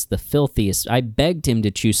just the filthiest. I begged him to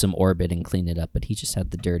chew some Orbit and clean it up, but he just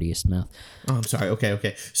had the dirtiest mouth. Oh, I'm sorry.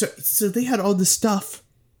 Okay. So they had all this stuff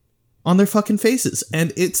on their fucking faces,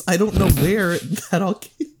 and I don't know where that all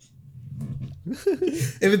came.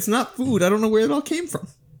 If it's not food, I don't know where it all came from.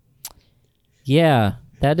 Yeah,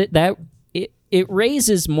 it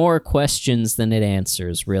raises more questions than it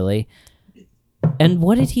answers, really. And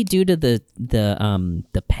what did he do to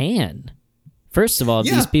the pan? First of all,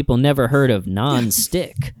 Yeah. these people never heard of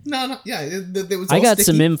non-stick. No, yeah, it was. I all got sticky.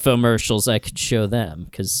 some infomercials I could show them,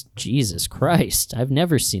 because Jesus Christ, I've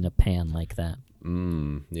never seen a pan like that.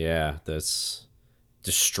 Yeah, that's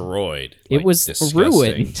destroyed. It Like, was disgusting.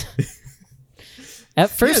 ruined. At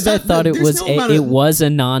first, I thought it there's was no amount of- it was a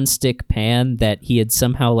non-stick pan that he had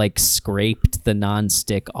somehow like scraped the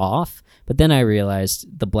non-stick off, but then I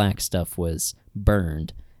realized the black stuff was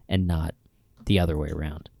burned and not the other way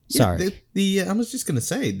around. Sorry. I was just gonna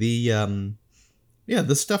say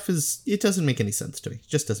the stuff it doesn't make any sense to me. It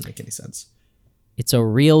just doesn't make any sense. It's a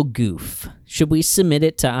real goof. Should we submit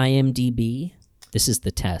it to IMDb? This is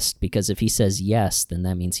the test, because if he says yes, then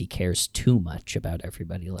that means he cares too much about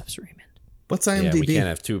Everybody Loves Raymond. What's Yeah, IMDb? we can't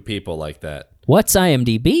have two people like that. What's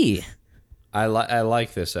IMDb? I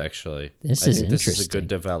like this actually. This I is think This is a interesting. good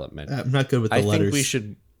development. I'm not good with the I letters.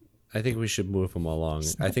 think we should move him along.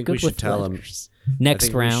 It's I not think good we should with tell letters. him Next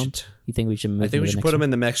think we round? should- You think we should move I think we to should the put next him in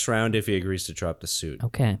the next round if he agrees to drop the suit.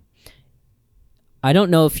 Okay. I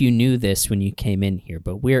don't know if you knew this when you came in here,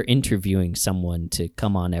 but we're interviewing someone to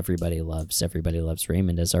come on Everybody Loves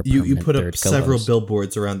Raymond as our You permanent put up third several co-host.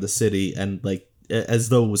 billboards around the city, and like as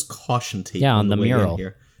though it was caution tape. Yeah, on the way in mural.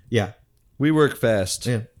 here. Yeah, We work fast.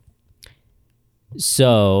 yeah.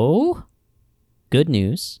 So, good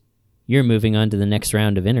news. You're moving on to the next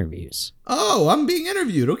round of interviews. Oh, I'm being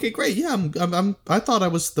interviewed. Okay, great. Yeah, I thought I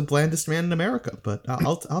was the blandest man in America, but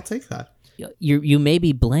I'll take that. You may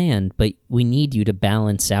be bland, but we need you to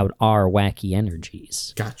balance out our wacky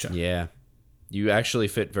energies. Gotcha. Yeah. You actually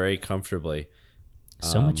fit very comfortably.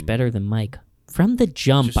 So much better than Mike. From the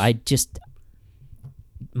jump,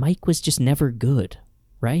 Mike was just never good,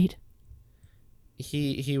 right?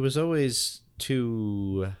 He was always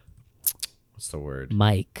too what's the word?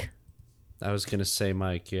 Mike. I was gonna say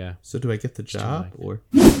Mike, yeah. So do I get the job or?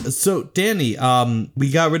 So Danny, we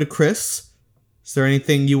got rid of Chris. Is there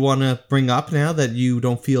anything you want to bring up now that you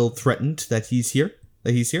don't feel threatened that he's here?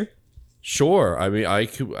 Sure. I mean, I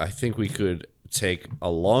think we could take a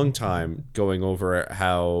long time going over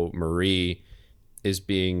how Marie is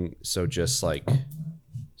being so just like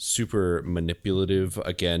super manipulative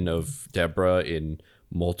again of Deborah in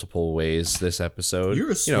multiple ways this episode. You're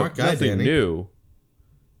a smart guy, nothing Danny.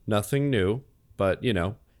 Nothing new, but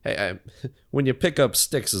hey, when you pick up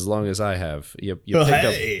sticks as long as I have, you pick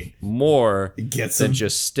up more Get than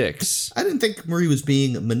just sticks. I didn't think Marie was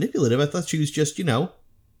being manipulative. I thought she was just,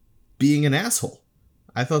 being an asshole.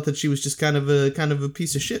 I thought that she was just kind of a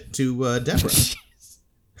piece of shit to Deborah.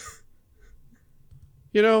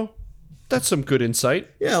 That's some good insight.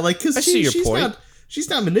 Yeah, like because I see your point. She's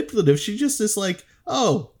not manipulative. She just is like,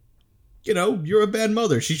 oh, you're a bad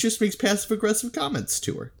mother. She just makes passive aggressive comments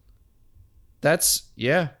to her. That's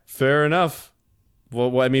fair enough.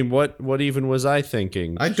 Well, I mean, what even was I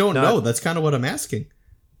thinking? I don't know. That's kind of what I'm asking.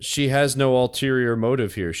 She has no ulterior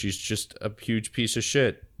motive here. She's just a huge piece of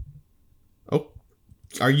shit. Oh,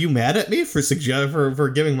 are you mad at me for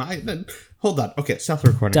giving my? Hold on. Okay, stop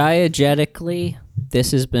the recording. Diegetically,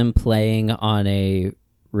 this has been playing on a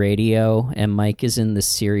radio, and Mike is in the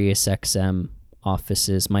Sirius XM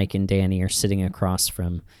offices. Mike and Danny are sitting across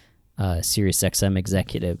from Sirius XM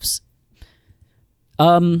executives.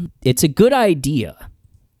 It's a good idea.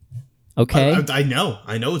 Okay? I know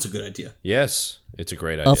it's a good idea. Yes, it's a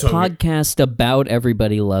great A idea. podcast about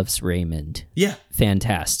Everybody Loves Raymond. Yeah.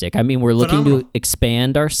 Fantastic. I mean, we're looking Phenomenal. to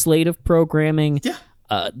expand our slate of programming. Yeah.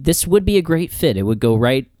 This would be a great fit. It would go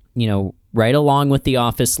right along with The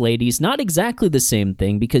Office Ladies. Not exactly the same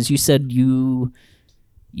thing, because you said you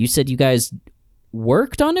guys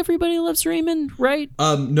worked on Everybody Loves Raymond, right?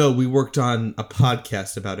 No, we worked on a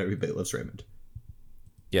podcast about Everybody Loves Raymond.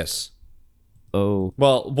 Yes. Oh.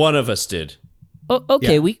 Well, one of us did. Oh,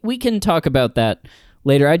 okay, Yeah. we can talk about that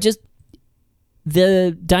later.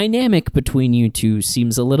 The dynamic between you two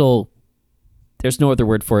seems a little, there's no other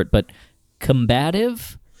word for it, but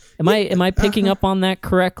combative? Am I picking up on that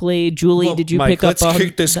correctly? Julie, Well, did you Mike, pick up let's on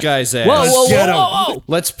kick this guy's ass. Whoa, whoa, get him. whoa.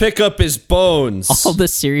 Let's pick up his bones. All the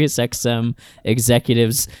Sirius XM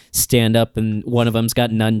executives stand up, and one of them's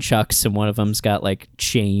got nunchucks and one of them's got like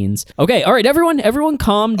chains. Okay, all right, everyone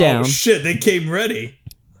calm down. Oh shit, they came ready.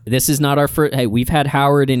 This is not our first. Hey, we've had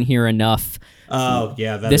Howard in here enough. Oh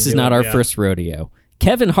yeah, This is not our first rodeo.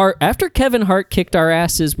 After Kevin Hart kicked our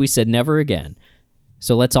asses, we said never again.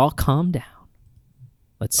 So let's all calm down.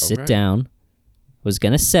 Let's sit right. down. Was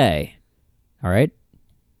going to say, all right,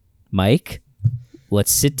 Mike,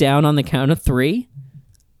 let's sit down on the count of 3,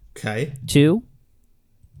 Okay. 2,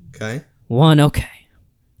 Okay. 1. Okay.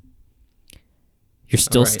 You're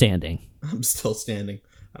still All right. standing. I'm still standing.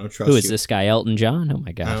 I don't trust Who is you. this guy, Elton John? Oh my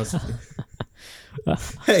I God. don't-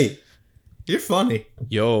 Hey, you're funny.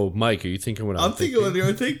 Yo, Mike, are you thinking what I'm thinking what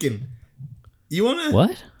you're thinking. You wanna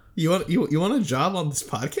What? You want a job on this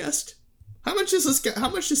podcast? How much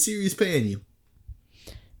is Sirius paying you?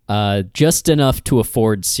 Just enough to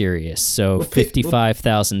afford Sirius, so We'll pay-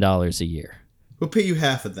 $55,000 a year. We'll pay you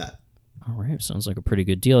half of that. All right, sounds like a pretty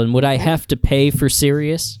good deal. And would I have to pay for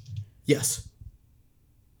Sirius? Yes.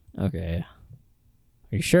 Okay.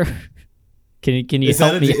 Are you sure? Can you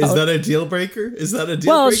help me out? Is that a deal breaker? Is that a deal breaker?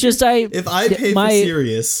 Well, it's just if I pay for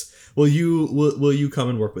Sirius, will you come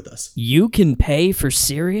and work with us? You can pay for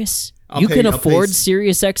Sirius? You can afford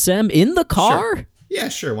Sirius XM in the car? Sure. Yeah,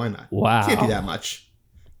 sure. Why not? Wow. Can't be that much.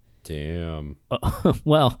 Damn.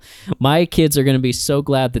 Well, my kids are going to be so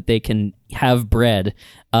glad that they can have bread.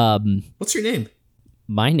 What's your name?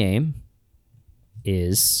 My name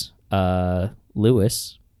is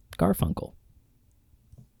Louis Garfunkel.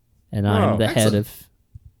 And I'm the head of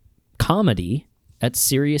comedy at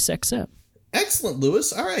Sirius XM. Excellent,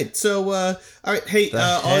 Lewis. All right. So, all right. Hey,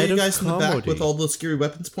 all you guys in the back with all those scary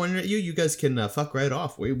weapons pointed at you, you guys can fuck right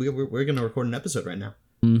off. We're going to record an episode right now.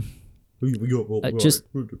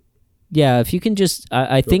 Yeah, if you can just...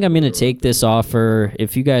 I think I'm going to take this offer.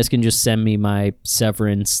 If you guys can just send me my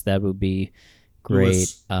severance, that would be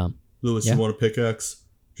great. Lewis, you want a pickaxe?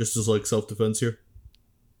 Just as, like, self-defense here?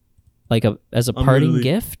 Like as a parting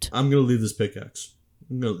gift? I'm going to leave this pickaxe.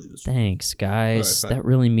 Thanks, guys. Right, that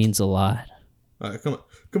really means a lot. All right,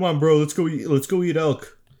 come on, bro. Let's go eat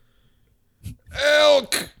elk.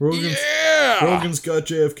 Elk. Rogan's got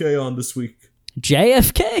JFK on this week.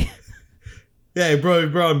 JFK? Yeah, bro,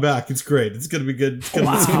 I'm back. It's great. It's gonna be good. It's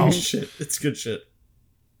gonna be shit. It's good shit.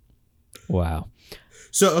 Wow.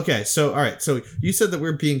 So all right. So you said that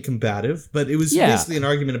we're being combative, but it was basically an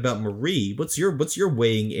argument about Marie. What's your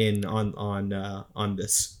weighing in on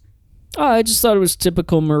this? Oh, I just thought it was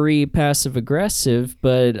typical Marie passive aggressive,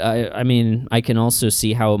 but I mean, I can also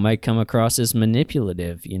see how it might come across as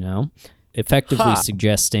manipulative, effectively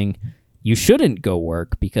suggesting you shouldn't go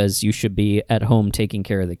work because you should be at home taking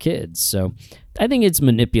care of the kids. So I think it's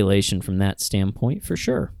manipulation from that standpoint for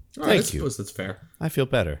sure. All right, I suppose that's fair. I feel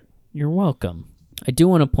better. You're welcome. I do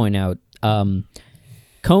want to point out,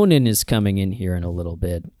 Conan is coming in here in a little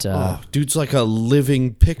bit. Dude's like a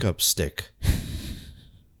living pickup stick.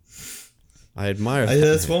 I admire that.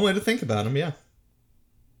 That's one way to think about him, yeah.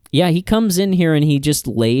 Yeah, he comes in here and he just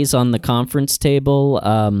lays on the conference table,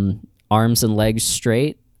 arms and legs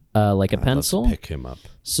straight, like a pencil. Let's pick him up.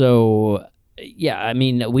 So, yeah, I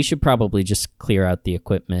mean, we should probably just clear out the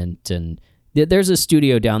equipment. And there's a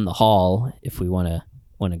studio down the hall if we want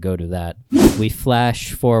to go to that. We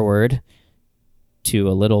flash forward to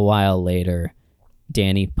a little while later.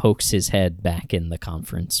 Danny pokes his head back in the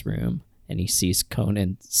conference room. And he sees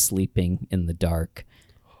Conan sleeping in the dark.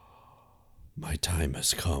 My time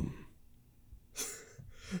has come.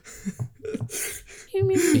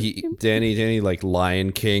 Danny, like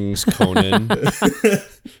Lion King's Conan.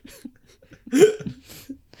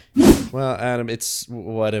 Well, Adam,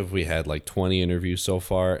 what have we had? Like 20 interviews so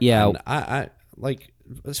far? Yeah. And I like,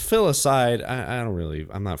 Phil aside,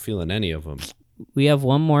 I'm not feeling any of them. We have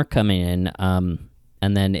one more coming in.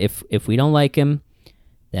 And then if we don't like him,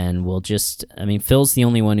 then we'll Phil's the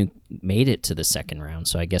only one who made it to the second round,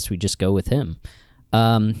 so I guess we just go with him.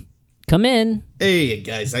 Come in. Hey,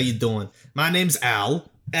 guys, how you doing? My name's Al,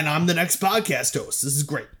 and I'm the next podcast host. This is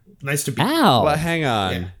great. Nice to be here. Al. Well, hang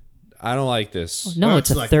on. Yeah. I don't like this. No,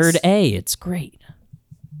 it's a third A. It's great.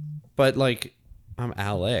 But, like, I'm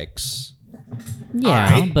Alex.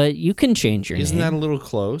 Yeah, right. but you can change your Isn't name. that a little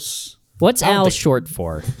close? What's Al short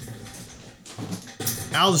for?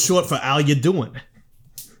 Al's short for Al you doing.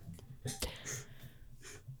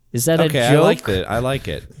 Is that a joke? I like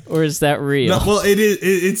it. Or is that real? No, well, it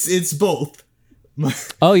is. It's both.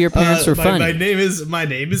 Your parents were funny. My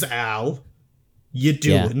name is Al. You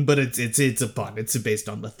doing? But it's a pun. It's based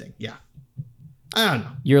on the thing. Yeah. I don't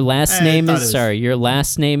know. Your last name is Your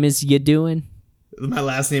last name is You Doing? My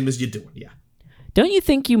last name is You Doing. Yeah. Don't you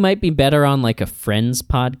think you might be better on like a Friends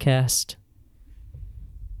podcast?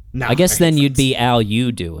 No, I guess then you'd be Al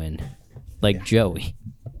You Doing, like Joey.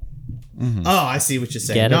 Mm-hmm. Oh, I see what you're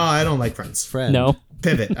saying. Get it? No, I don't like Friends. Friend. No.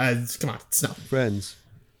 Pivot. Come on, it's no. Friends.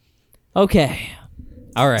 Okay.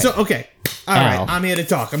 All right. So okay. All Al. right. I'm here to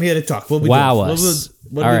talk. What we Wow doing? us.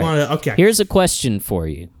 What All do we right. want to? Okay. Here's a question for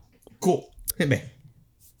you. Cool. Hit me.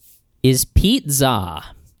 Is Pizza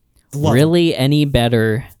Love really any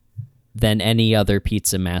better than any other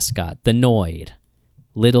pizza mascot? The Noid,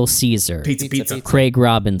 Little Caesar, Pizza. Craig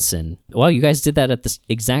Robinson. Well, you guys did that at the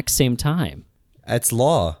exact same time. That's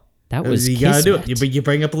law. That was You gotta do kismet. it. You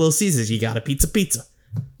bring up a Little Caesars. You got a pizza.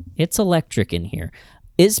 It's electric in here.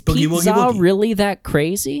 Is Boogie, Pizza woogie, woogie. really that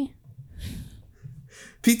crazy?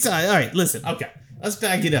 Pizza. All right. Listen. Okay. Let's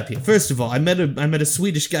back it up here. First of all, I met a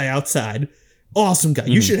Swedish guy outside. Awesome guy.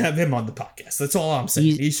 You should have him on the podcast. That's all I'm saying.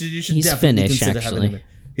 You should he's definitely Finnish, consider actually. having him.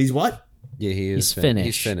 He's what? Yeah, he is. He's Finnish.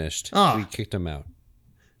 He's finished. Oh. We kicked him out.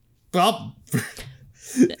 Well,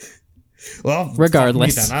 Well,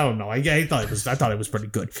 regardless, fuck me then. I don't know. I thought it was pretty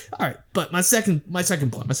good. All right, but my second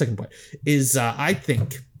point is I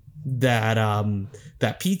think that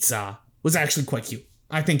that Pizza was actually quite cute.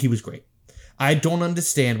 I think he was great. I don't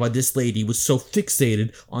understand why this lady was so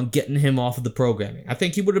fixated on getting him off of the programming. I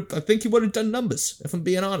think he would have done numbers, if I'm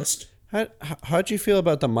being honest. How'd you feel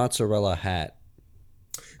about the mozzarella hat?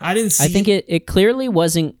 I didn't see. I think it clearly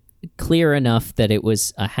wasn't clear enough that it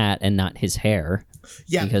was a hat and not his hair.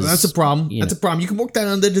 Yeah, because, that's a problem. That's a problem. You can work that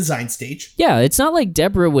on the design stage. Yeah, it's not like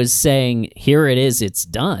Deborah was saying, "Here it is, it's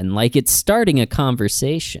done." Like it's starting a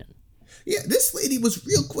conversation. Yeah, this lady was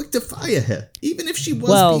real quick to fire her, even if she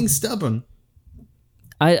was being stubborn.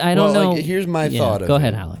 I don't know. Like, here's my thought. Go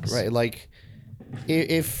ahead, Alex. Right, like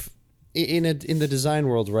if in the design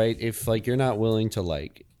world, right? If like you're not willing to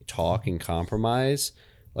like talk and compromise,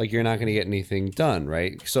 like you're not going to get anything done,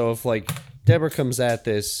 right? So if like Deborah comes at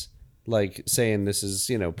this like saying this is,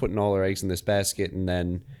 you know, putting all her eggs in this basket, and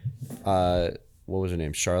then what was her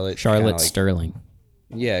name? Charlotte Sterling.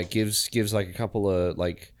 Yeah, gives like a couple of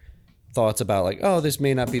like thoughts about like, oh, this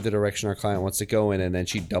may not be the direction our client wants to go in, and then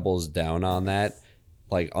she doubles down on that.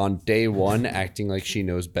 Like on day one, acting like she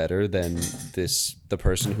knows better than the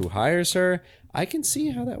person who hires her. I can see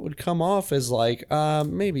how that would come off as like,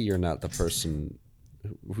 maybe you're not the person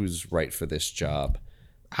who's right for this job.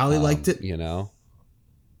 Allie liked it. You know?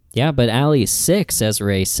 Yeah, but Allie's 6, as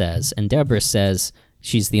Ray says, and Deborah says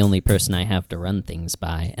she's the only person I have to run things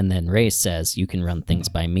by. And then Ray says, you can run things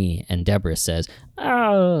by me. And Deborah says,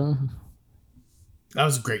 oh... That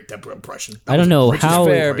was a great Deborah impression. I don't know how...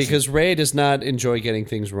 fair, because Ray does not enjoy getting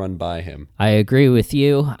things run by him. I agree with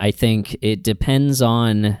you. I think it depends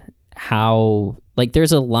on how... Like,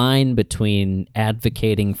 there's a line between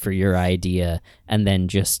advocating for your idea and then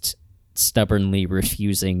just stubbornly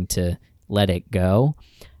refusing to let it go.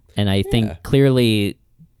 And I think clearly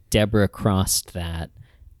Deborah crossed that.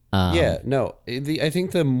 I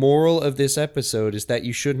think the moral of this episode is that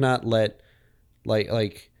you should not let...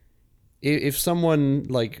 Like if someone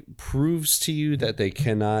like proves to you that they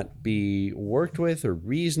cannot be worked with or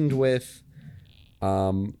reasoned with,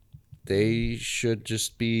 they should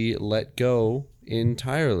just be let go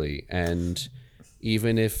entirely. And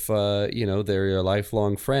even if they're your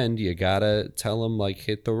lifelong friend, you gotta tell them like,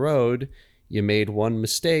 hit the road. You made one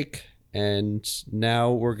mistake, and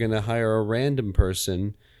now we're gonna hire a random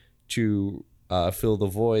person to fill the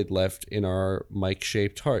void left in our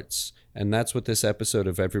mic-shaped hearts. And that's what this episode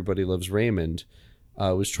of Everybody Loves Raymond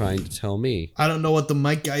was trying to tell me. I don't know what the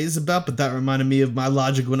mic guy is about, but that reminded me of my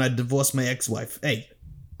logic when I divorced my ex-wife. Hey,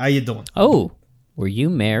 how you doing? Oh, were you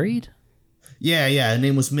married? Yeah, her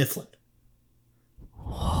name was Mifflin.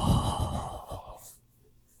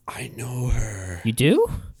 I know her. You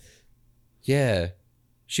do? Yeah.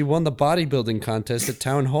 She won the bodybuilding contest at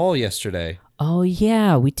Town Hall yesterday. Oh,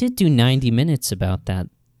 yeah. We did do 90 minutes about that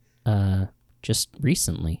just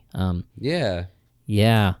recently. Yeah.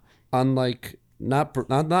 Yeah. On like not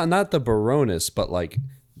the Baroness, but like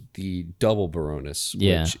the double Baroness,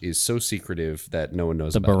 which is so secretive that no one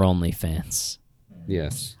knows about. The Baronly fans.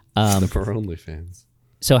 Yes. The Baronly fans.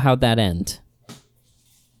 So how'd that end?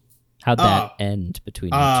 How'd that end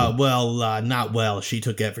between you two? Well, not well. She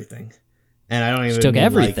took everything. And I don't even She took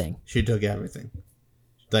everything. She took everything.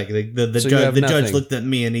 Like the So judge looked at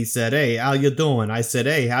me and he said, "Hey, how you doing?" I said,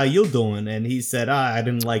 "Hey, how you doing?" And he said, "I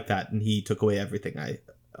didn't like that," and he took away everything I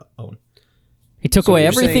own. He took away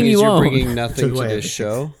everything you you're own. Bringing nothing to this everything.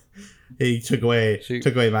 show. He took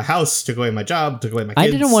away my house, took away my job, took away my kids.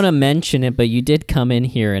 I didn't want to mention it, but you did come in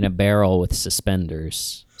here in a barrel with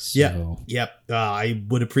suspenders. So. Yep. I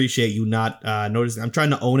would appreciate you not noticing. I'm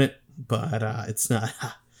trying to own it, but it's not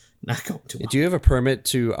going too well. Do you have a permit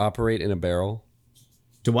to operate in a barrel?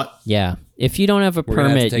 To what? Yeah. If you don't have a We're gonna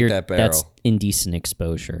have to permit, take that barrel. that's indecent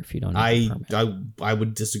exposure. If you don't have a permit. I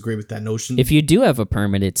would disagree with that notion. If you do have a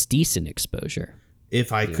permit, it's decent exposure.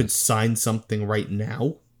 If I could sign something right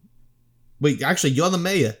now. Wait, actually, you're the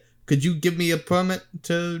mayor. Could you give me a permit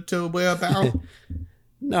to wear a barrel?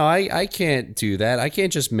 No, I can't do that. I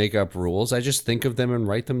can't just make up rules. I just think of them and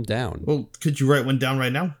write them down. Well, could you write one down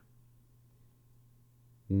right now?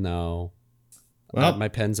 No. Well, my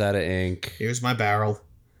pen's out of ink. Here's my barrel.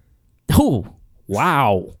 Oh,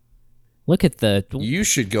 wow. Look at You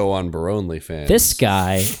should go on OnlyFans. this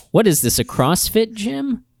guy. What is this, a CrossFit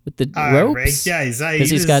gym? With the ropes? Right, guys, Because he's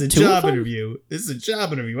this got is a two of job them? interview. This is a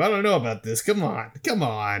job interview. I don't know about this. Come on.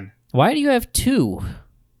 Why do you have two?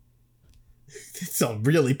 It's a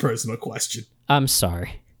really personal question. I'm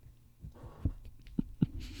sorry.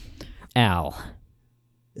 Al,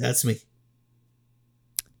 That's me.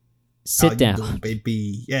 sit How down. you doing,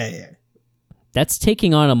 baby? Yeah. That's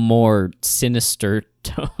taking on a more sinister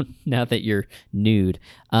tone now that you're nude.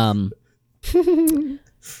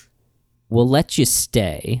 We'll let you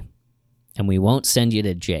stay, and we won't send you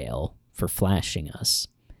to jail for flashing us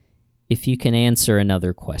if you can answer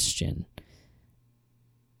another question.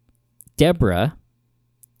 Deborah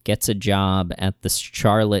gets a job at the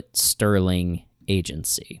Charlotte Sterling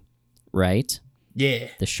Agency, right? Yeah.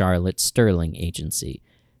 The Charlotte Sterling Agency.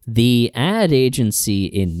 The ad agency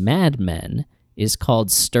in Mad Men is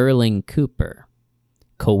called Sterling Cooper.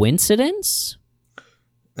 Coincidence?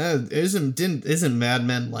 Isn't Mad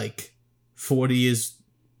Men like 40 years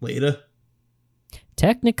later?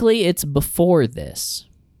 Technically, it's before this.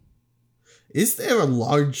 Is there a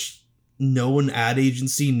large known ad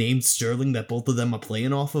agency named Sterling that both of them are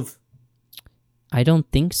playing off of? I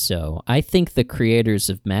don't think so. I think the creators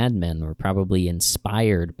of Mad Men were probably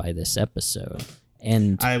inspired by this episode.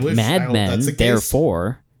 And Mad Men,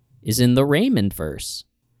 therefore, is in the Raymond verse.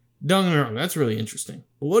 Don't get me wrong, that's really interesting.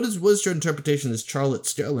 But what is your interpretation of this Charlotte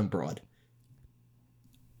Sterling broad?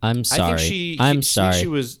 I'm sorry. I'm sorry. She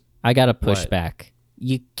was. I gotta push What? back.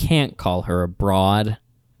 You can't call her a broad.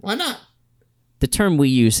 Why not? The term we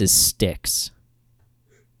use is sticks.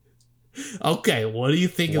 Okay, what do you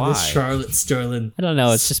think of Why? this Charlotte Sterling? I don't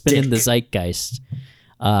know. It's just been in the stick? zeitgeist.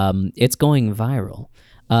 It's going viral.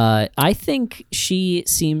 I think she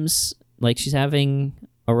seems like she's having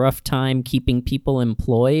a rough time keeping people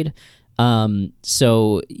employed.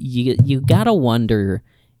 So you gotta wonder,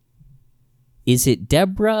 is it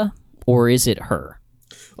Deborah or is it her?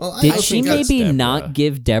 Well, I Did don't she think that's maybe Deborah. not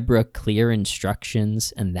give Deborah clear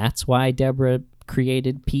instructions, and that's why Deborah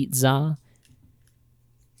created Pizza?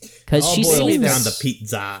 Because all she boils seems down to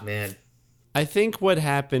pizza, man. I think what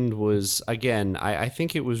happened was, again, I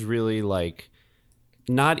think it was really like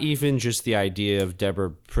not even just the idea of Deborah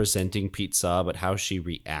presenting pizza, but how she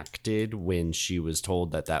reacted when she was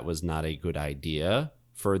told that that was not a good idea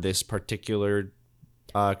for this particular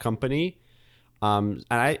company. And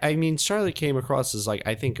I mean, Charlotte came across as like,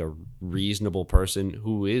 I think, a reasonable person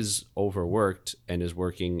who is overworked and is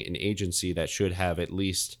working an agency that should have at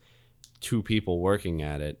least 2 people working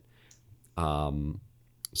at it.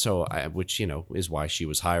 Which, you know, is why she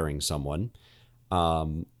was hiring someone.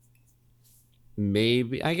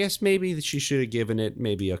 Maybe she should have given it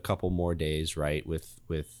maybe a couple more days, right, with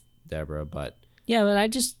Deborah, but yeah, but I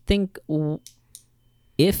just think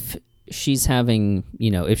if she's having,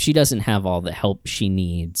 if she doesn't have all the help she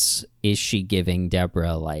needs, is she giving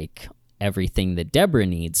Deborah like everything that Deborah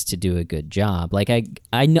needs to do a good job? Like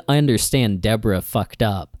I understand Deborah fucked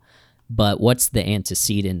up, but what's the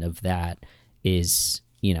antecedent of that is,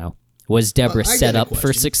 was Deborah Well, I set got a up for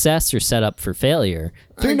question. success or set up for failure?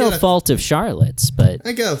 Through I no got a- fault of Charlotte's, but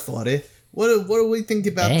I got a thought here. What do we think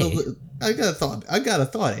about Hey. I got a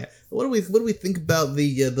thought here. What do we think about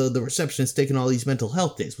the receptionist taking all these mental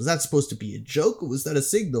health days? Was that supposed to be a joke, or was that a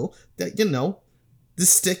signal that this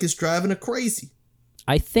stick is driving her crazy?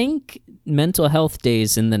 I think mental health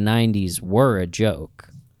days in the 90s were a joke.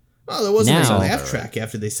 Oh, there wasn't Now- a laugh track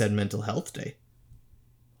after they said mental health day.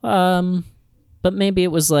 But maybe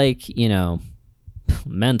it was like,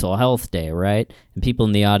 mental health day, right? And people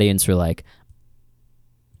in the audience were like,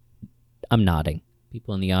 I'm nodding.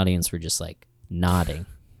 People in the audience were just like nodding.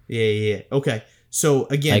 Yeah. Okay. So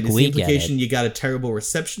again, Like, is the we get implication it. you got a terrible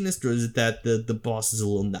receptionist, or is it that the boss is a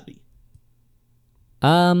little nutty?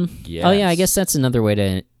 Oh yeah, I Yes. guess that's another way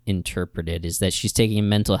to interpret it, is that she's taking a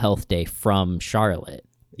mental health day from Charlotte.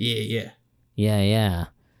 Yeah. Yeah.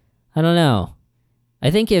 I don't know. I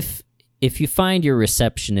think if you find your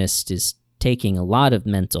receptionist is taking a lot of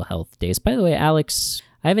mental health days. By the way, Alex,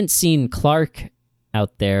 I haven't seen Clark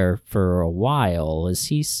out there for a while. Is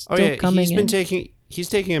he still coming in? He's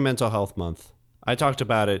taking a mental health month. I talked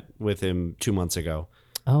about it with him 2 months ago.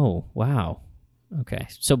 Oh, wow. Okay.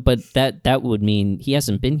 So, but that would mean he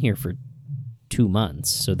hasn't been here for 2 months.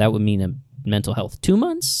 So that would mean a mental health 2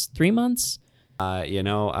 months, 3 months. I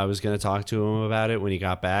was going to talk to him about it when he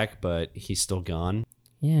got back, but he's still gone.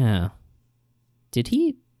 Yeah.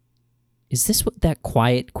 Is this what that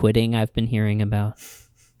quiet quitting I've been hearing about?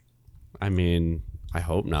 I mean, I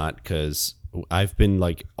hope not, because I've been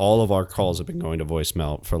like, all of our calls have been going to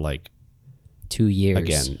voicemail for like, 2 years.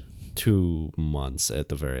 again, 2 months at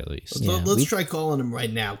the very least. Yeah, Let's we- try calling him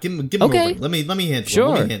right now. Give him Okay. a ring. Let me handle Sure.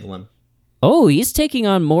 him. Let me handle him. Oh, he's taking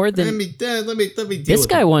on more than... Let me deal This with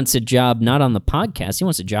guy him. wants a job not on the podcast. He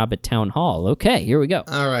wants a job at Town Hall. Okay, here we go.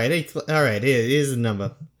 All right. Hey, all right. Here's the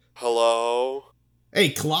number. Hello? Hey,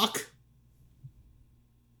 clock.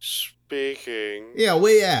 Speaking. Yeah,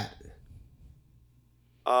 where you at?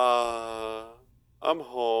 I'm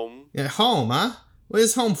home. Yeah, home, huh?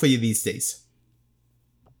 Where's home for you these days?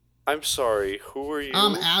 I'm sorry, who are you?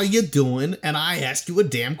 How you doing? And I asked you a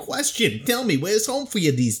damn question. Tell me, where's home for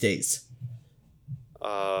you these days?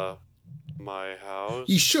 My house?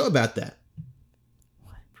 You sure about that?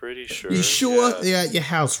 Pretty sure. You sure Yeah. they're at your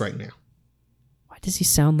house right now? Why does he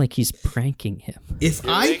sound like he's pranking him? If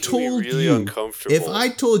You're I making me told really you, uncomfortable. if I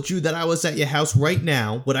told you that I was at your house right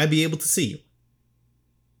now, would I be able to see you?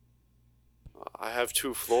 I have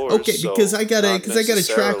 2 floors. Okay, so because I got a not tracker.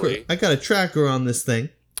 necessarily. I got a tracker on this thing.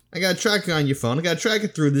 I got a tracker on your phone. I got a tracker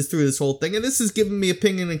through this whole thing, and this is giving me a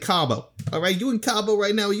ping in Cabo. All right, you in Cabo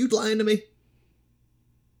right now? Are you lying to me?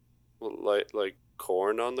 Like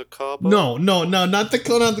corn on the cob? No, not the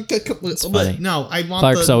cone on the. It's funny. No, I want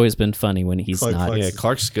Clark's the. always been funny when he's Clark- not. Clark- Yeah,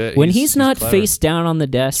 Clark's good. When he's not clever. face down on the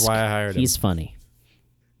desk, That's why I hired him. he's funny.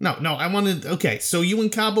 No, I wanted. Okay, so you in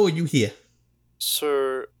Cabo or you here?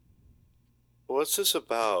 Sir, what's this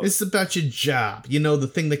about? It's about your job. You know, the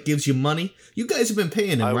thing that gives you money. You guys have been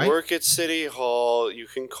paying him, I right? work at City Hall. You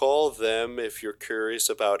can call them if you're curious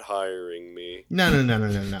about hiring me. No.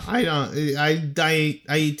 I don't. I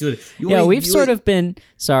ain't doing it. We've sort of been,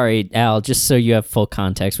 sorry, Al, just so you have full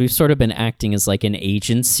context, we've sort of been acting as like an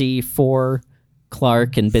agency for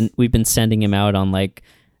Clark, and we've been sending him out on like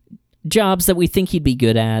jobs that we think he'd be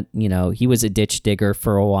good at. You know, he was a ditch digger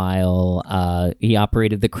for a while. He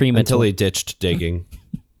operated the crematorium. Until he ditched digging.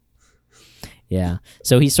 Yeah.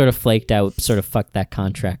 So he sort of flaked out, sort of fucked that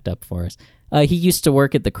contract up for us. He used to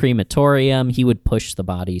work at the crematorium. He would push the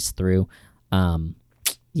bodies through.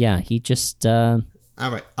 He just... All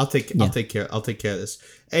right, I'll take care of this.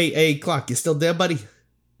 Hey, Clark, you still there, buddy?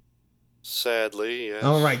 Sadly, yes.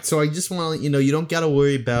 All right, so I just want to let you know you don't got to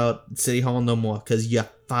worry about City Hall no more because you're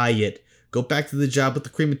fired. Go back to the job at the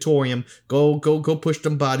crematorium. Go push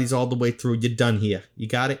them bodies all the way through. You're done here. You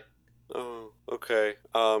got it? Oh, okay.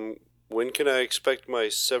 When can I expect my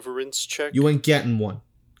severance check? You ain't getting one.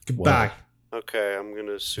 Goodbye. Okay, I'm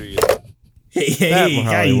gonna sue you. Hey, That probably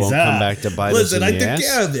guys, won't come back to bite us listen, in I the took ass.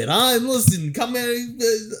 care of it. Listen, come in,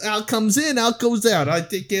 out comes in, out goes out. I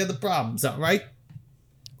take care of the problems, all right?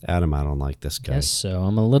 Adam, I don't like this guy. Yes, so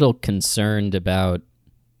I'm a little concerned about...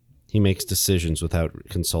 He makes decisions without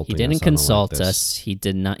consulting He us. didn't I don't like consult this. us. He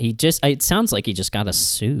did not... It sounds like he just got us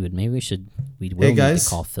sued. Maybe we will Hey, need guys. to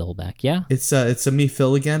call Phil back. Yeah? It's a me,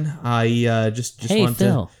 Phil, again. I just Hey, want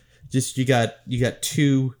Phil. to... You got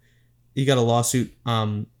two... You got a lawsuit,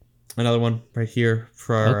 another one right here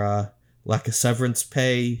for lack of severance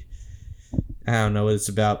pay. I don't know what it's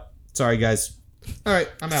about. Sorry, guys. All right,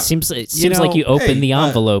 I'm out. Seems like you know, opened hey, the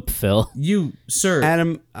envelope, Phil. You, sir.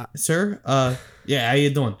 Adam, Sir, yeah, how you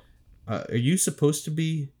doing? Are you supposed to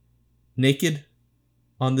be naked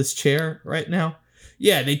on this chair right now?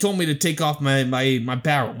 Yeah, they told me to take off my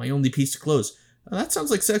barrel, my only piece of clothes. That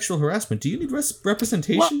sounds like sexual harassment. Do you need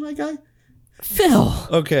representation, my guy? Phil!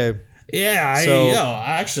 okay. Yeah,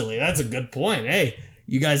 actually, that's a good point. Hey,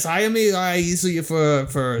 you guys hire me, or I use you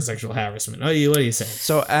for sexual harassment? What do you say?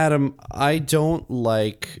 So Adam, I don't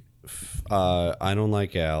like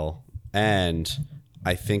Al, and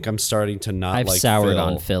I think I'm starting to not I've like soured Phil.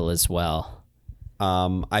 on Phil as well.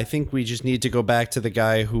 I think we just need to go back to the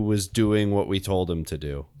guy who was doing what we told him to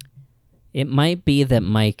do. It might be that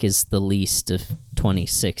Mike is the least of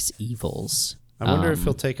 26 evils. I wonder if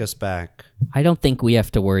he'll take us back. I don't think we have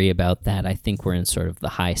to worry about that. I think we're in sort of the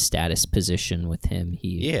high status position with him.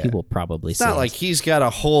 He will probably It's say not like he's got a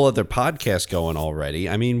whole other podcast going already.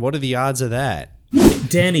 I mean, what are the odds of that?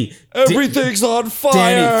 Danny, Everything's on fire.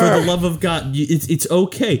 Danny, for the love of God, it's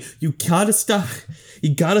okay. You gotta stop.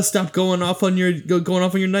 You gotta stop going off on your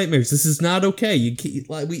nightmares. This is not okay.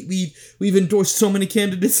 We've endorsed so many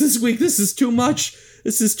candidates this week. This is too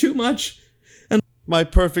much. My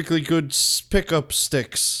perfectly good pickup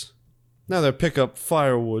sticks. Now they're pickup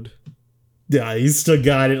firewood. Yeah, he still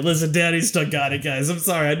got it. Listen, Danny still got it, guys. I'm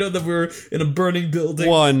sorry. I know that we're in a burning building.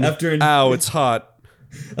 Ow, it's hot.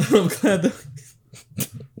 I'm glad that.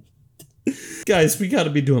 Guys, we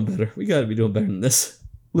gotta be doing better. We gotta be doing better than this.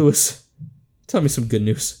 Lewis, tell me some good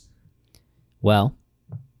news. Well,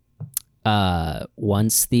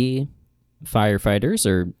 once the firefighters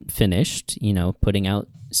are finished, putting out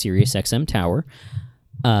Sirius XM Tower,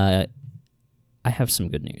 I have some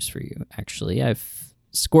good news for you, actually. I've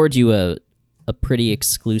scored you a pretty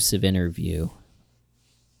exclusive interview.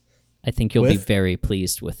 I think you'll be very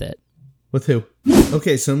pleased with it. With who?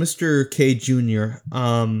 Okay, so Mr. K Jr.,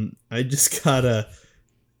 I just gotta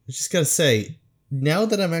say, now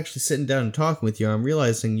that I'm actually sitting down and talking with you, I'm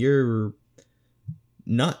realizing you're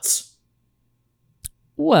nuts.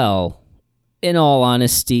 Well, in all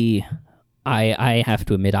honesty, I have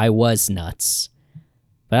to admit I was nuts.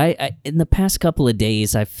 But I in the past couple of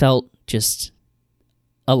days, I felt just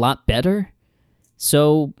a lot better.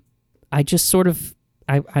 So I just sort of,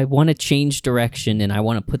 I want to change direction and I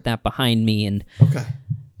want to put that behind me. And Okay.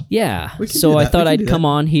 yeah, We can so do I that. thought We can I'd do come that.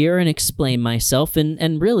 on here and explain myself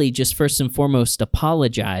and really just first and foremost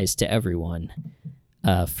apologize to everyone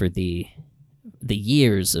for the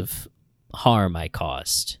years of harm I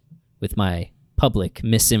caused with my public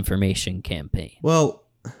misinformation campaign. Well,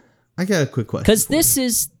 I got a quick question. Because for you. this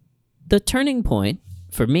is the turning point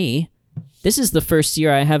for me. This is the first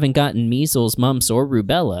year I haven't gotten measles, mumps, or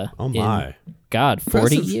rubella. Oh my. In, God,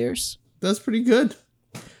 40 Impressive. years? That's pretty good.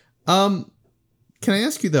 Can I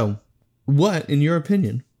ask you though, what, in your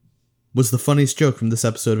opinion, was the funniest joke from this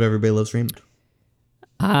episode of Everybody Loves Raymond?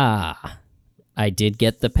 Ah, I did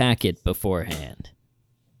get the packet beforehand.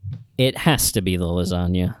 It has to be the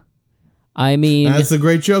lasagna. I mean, That's a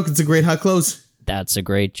great joke. It's a great hot close. that's a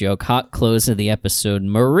great joke. Hot close of the episode.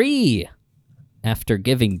 Marie, after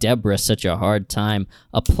giving Deborah such a hard time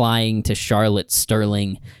applying to Charlotte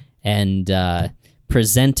Sterling and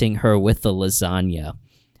presenting her with the lasagna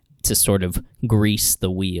to sort of grease the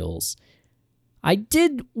wheels. I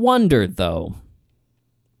did wonder, though.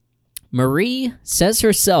 Marie says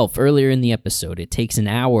herself earlier in the episode it takes an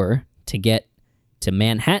hour to get to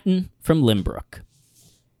Manhattan from Limbrook.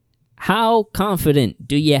 How confident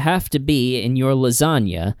do you have to be in your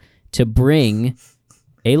lasagna to bring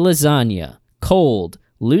a lasagna, cold,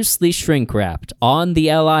 loosely shrink-wrapped, on the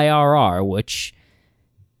LIRR, which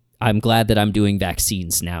I'm glad that I'm doing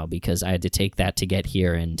vaccines now because I had to take that to get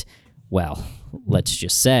here and, well, let's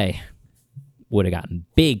just say, would have gotten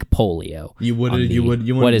big polio. You would. on You the- would.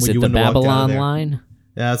 You What is it, you the wouldn't walk out of Babylon there. line?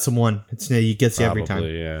 Yeah, that's the one. It gets you every time.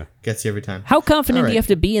 Probably, yeah. Gets you every time. How confident All do right. you have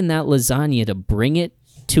to be in that lasagna to bring it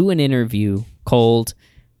to an interview cold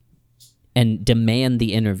and demand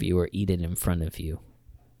the interviewer eat it in front of you?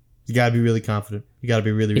 You gotta be really confident. You gotta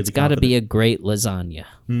be really, really. It's got to be a great lasagna.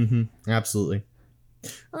 Absolutely.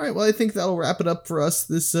 All right. Well, I think that'll wrap it up for us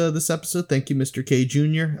this episode. Thank you, Mr. K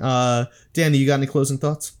Jr. Danny, you got any closing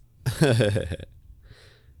thoughts?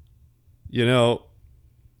 You know,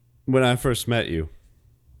 when I first met you,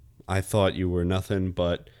 I thought you were nothing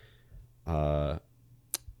but a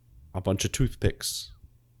bunch of toothpicks.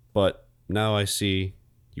 But now I see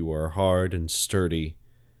you are hard and sturdy.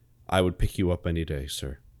 I would pick you up any day,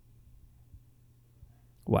 sir.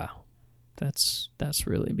 Wow. That's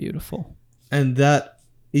really beautiful. And that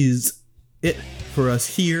is it for us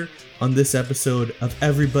here on this episode of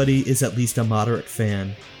Everybody is at least a moderate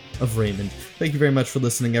fan of Raymond. Thank you very much for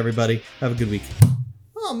listening, everybody. Have a good week.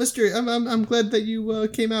 Oh, Mister, I'm glad that you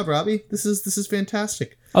came out, Robbie. This is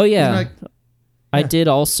fantastic. Oh yeah. Like- I did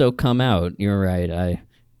also come out. You're right.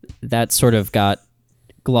 That sort of got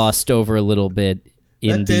glossed over a little bit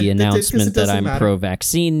in That did, the 'cause it announcement that doesn't I'm matter.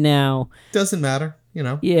 pro-vaccine now. Doesn't matter, you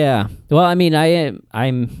know. Yeah. Well, I mean,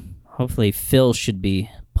 I'm hopefully Phil should be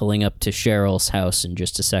pulling up to Cheryl's house in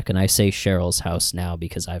just a second. I say Cheryl's house now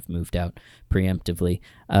because I've moved out preemptively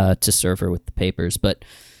to serve her with the papers. But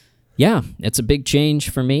yeah, it's a big change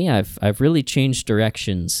for me. I've really changed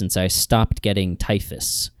direction since I stopped getting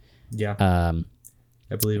typhus. Yeah,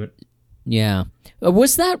 I believe it. Yeah.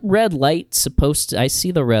 Was that red light supposed to... I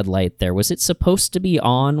see the red light there. Was it supposed to be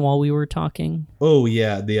on while we were talking? Oh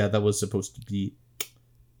yeah, that was supposed to be.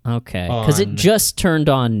 Okay. Because it On. just turned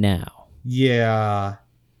on now. Yeah,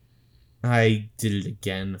 I did it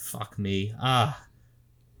again. Fuck me.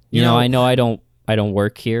 You know, I know I don't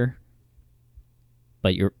work here.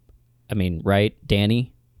 But right,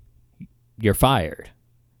 Danny? You're fired.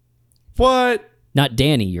 What? Not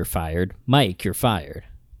Danny, you're fired. Mike, you're fired.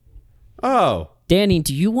 Oh, Danny,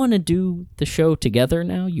 do you want to do the show together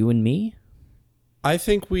now, you and me? I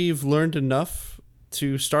think we've learned enough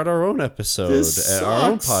to start our own episode, This our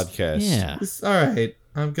own sucks. podcast. Yeah. All right,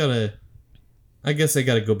 I guess I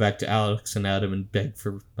gotta go back to Alex and Adam and beg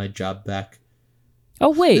for my job back. Oh,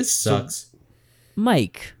 wait. This sucks.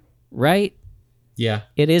 Mike, right? Yeah.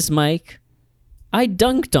 It is Mike. I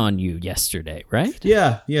dunked on you yesterday, right?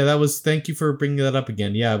 Yeah, that was. Thank you for bringing that up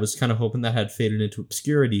again. Yeah, I was kind of hoping that had faded into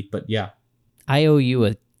obscurity, but yeah. I owe you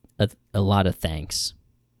a lot of thanks.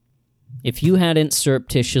 If you hadn't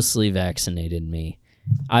surreptitiously vaccinated me,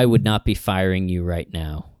 I would not be firing you right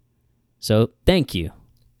now. So, thank you.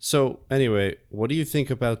 So, anyway, what do you think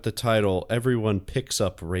about the title, Everyone Picks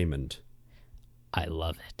Up Raymond? I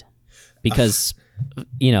love it. Because,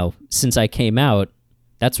 since I came out,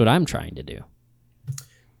 that's what I'm trying to do.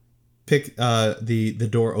 The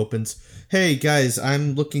door opens. Hey guys,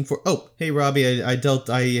 I'm looking for. Oh, hey Robbie, I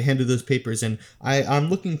handed those papers in. I'm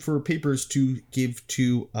looking for papers to give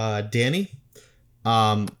to Danny.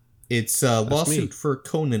 It's a lawsuit me. for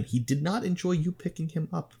Conan. He did not enjoy you picking him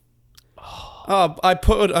up. I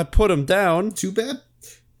put him down. Too bad.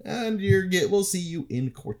 And we'll see you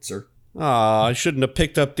in court, sir. I shouldn't have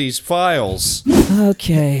picked up these files.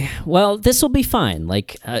 Okay. Well, this will be fine.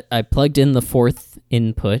 Like, I plugged in the fourth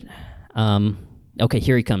input. Okay,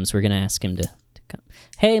 here he comes. We're going to ask him to come.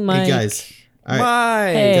 Hey, Mike. Hey, guys.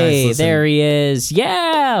 Mike. Hey, guys, there he is.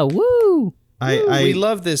 Yeah, woo. We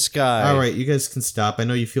love this guy. All right, you guys can stop. I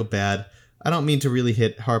know you feel bad. I don't mean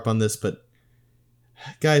to harp on this, but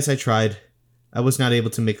guys, I tried. I was not able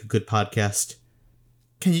to make a good podcast.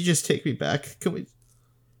 Can you just take me back?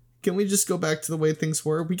 Can we just go back to the way things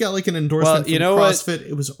were? We got like an endorsement from CrossFit.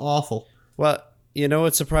 It was awful. Well, you know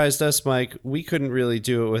what surprised us, Mike? We couldn't really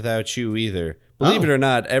do it without you either. Believe it or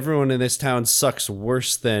not, everyone in this town sucks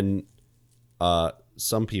worse than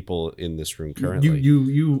some people in this room currently.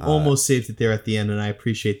 You almost saved it there at the end, and I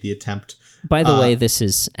appreciate the attempt. By the way, this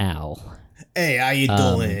is Al. Hey, how you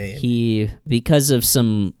doing? He, because of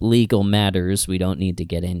some legal matters we don't need to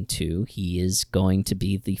get into, he is going to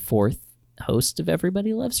be the fourth host of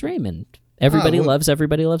Everybody Loves Raymond. Everybody loves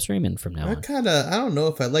Raymond from now on. I don't know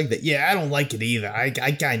if I like that. Yeah, I don't like it either. I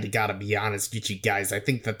kind of gotta be honest with you guys. I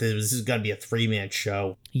think that this is gonna be a 3-man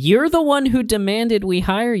show. You're the one who demanded we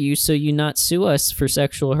hire you so you not sue us for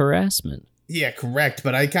sexual harassment. Yeah, correct.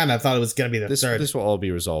 But I kind of thought it was gonna be the third. This will all be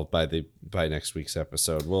resolved by next week's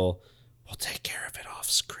episode. We'll take care of it off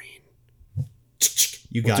screen.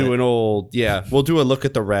 You got it. We'll do a look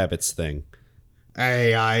at the rabbits thing.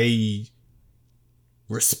 I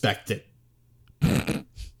respect it.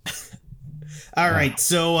 All right,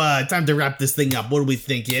 so time to wrap this thing up. What do we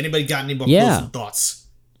think? Anybody got any more closing thoughts?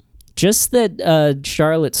 Just that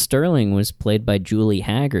Charlotte Sterling was played by Julie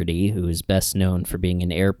Haggerty, who is best known for being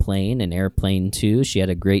in Airplane and Airplane 2. She had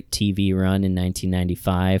a great TV run in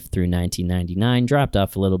 1995 through 1999. Dropped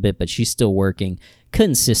off a little bit, but she's still working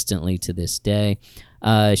consistently to this day.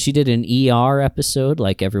 She did an ER episode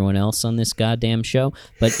like everyone else on this goddamn show.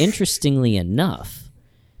 But interestingly enough,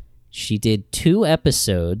 she did 2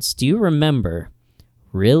 episodes. Do you remember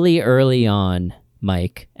really early on,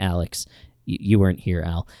 Mike, Alex, you weren't here,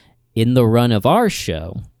 Al, in the run of our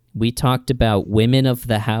show, we talked about Women of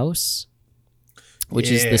the House, which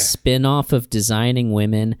is the spin-off of Designing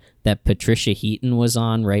Women that Patricia Heaton was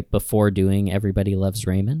on right before doing Everybody Loves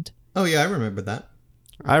Raymond. Oh, yeah, I remember that.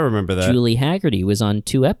 Julie Haggerty was on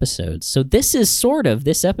 2 episodes. So this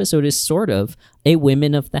episode is sort of a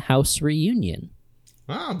Women of the House reunion.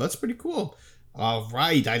 Wow, that's pretty cool. All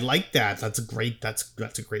right, I like that. That's a great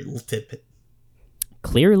little tidbit.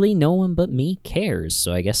 Clearly, no one but me cares,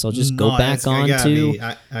 so I guess I'll just go back on to.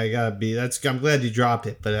 I gotta be. I'm glad you dropped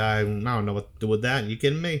it, but I don't know what to do with that. You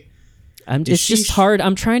kidding me? It's just hard.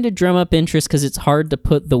 I'm trying to drum up interest because it's hard to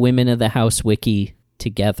put the Women of the House wiki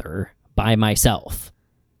together by myself.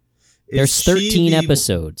 There's 13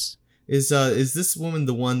 episodes. Is this woman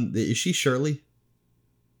the one? Is she Shirley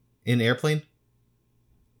in Airplane?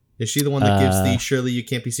 Is she the one that gives the "Shirley, you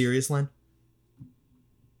can't be serious" line?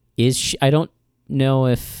 Is she? I don't know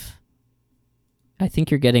if. I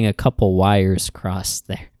think you're getting a couple wires crossed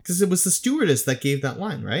there. Because it was the stewardess that gave that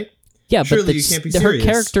line, right? Yeah, Shirley, but you can't be serious.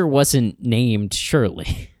 Her character wasn't named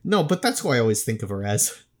Shirley. No, but that's who I always think of her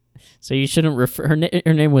as. So you shouldn't refer. Her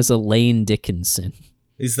name was Elaine Dickinson.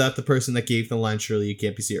 Is that the person that gave the line "Shirley, you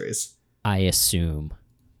can't be serious"? I assume.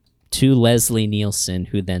 To Leslie Nielsen,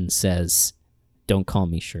 who then says, "Don't call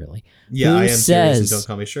me Shirley." Yeah, I am serious and don't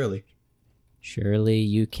call me Shirley. Shirley,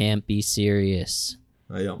 you can't be serious.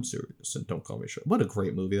 I am serious and don't call me Shirley. What a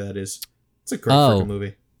great movie that is. It's a great freaking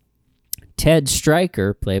movie. Ted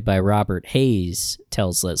Stryker, played by Robert Hayes,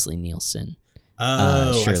 tells Leslie Nielsen,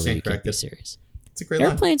 Shirley, you can't be serious. It's a great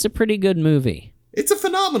Airplane's a pretty good movie. It's a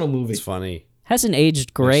phenomenal movie. It's funny. Hasn't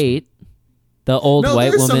aged great. The old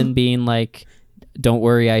white woman being like, "Don't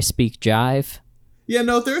worry, I speak jive." Yeah,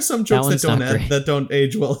 no, there are some jokes that don't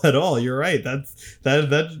age well at all. You're right.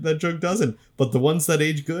 That joke doesn't. But the ones that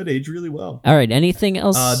age good age really well. All right. Anything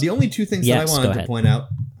else? The only 2 things that I wanted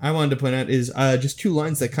to point out is just 2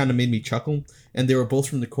 lines that kind of made me chuckle, and they were both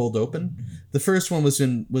from the cold open. The first one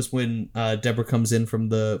was when Deborah comes in from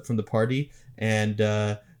the party,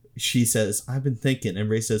 and she says, "I've been thinking," and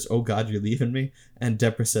Ray says, "Oh God, you're leaving me," and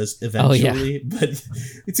Deborah says, "Eventually." But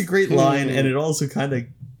it's a great line, and it also kind of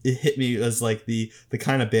hit me as like the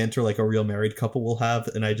kind of banter like a real married couple will have,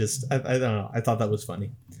 and I don't know, I thought that was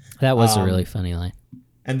funny. That was a really funny line.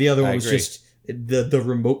 And the other one was just the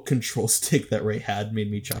remote control stick that Ray had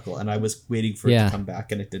made me chuckle, and I was waiting for it to come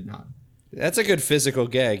back, and it did not. That's a good physical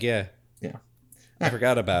gag, yeah. Yeah. I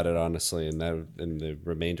forgot about it, honestly, in the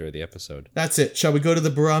remainder of the episode. That's it. Shall we go to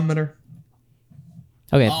the barometer?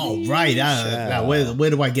 Okay. All right. Now, where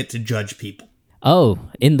do I get to judge people? Oh,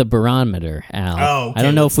 in the barometer, Al. Oh, okay, I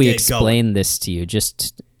don't know let's if we get explained this to you.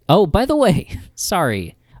 Oh, by the way,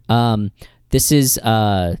 sorry. This is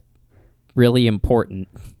really important,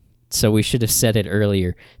 so we should have said it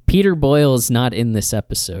earlier. Peter Boyle is not in this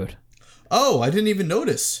episode. Oh, I didn't even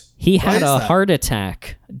notice. He had a heart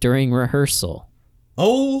attack during rehearsal.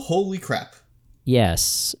 Oh, holy crap.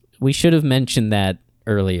 Yes, we should have mentioned that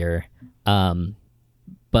earlier.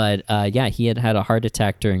 But yeah, he had a heart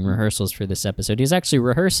attack during rehearsals for this episode. He was actually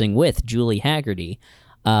rehearsing with Julie Haggerty.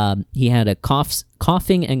 He had a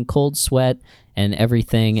coughing and cold sweat and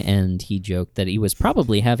everything, and he joked that he was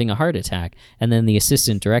probably having a heart attack. And then the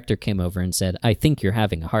assistant director came over and said, "I think you're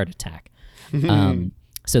having a heart attack."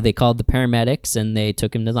 So they called the paramedics, and they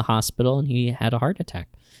took him to the hospital, and he had a heart attack.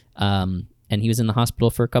 And he was in the hospital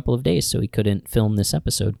for a couple of days, so he couldn't film this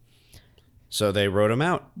episode. So they wrote him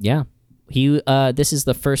out. Yeah. This is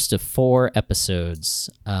the first of 4 episodes.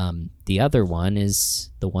 The other one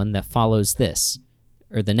is the one that follows this.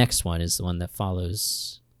 Or the next one is the one that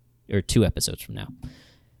follows, or 2 episodes from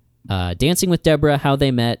now. Dancing with Deborah, How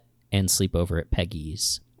They Met, and Sleepover at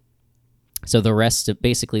Peggy's. So the rest of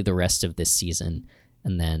this season,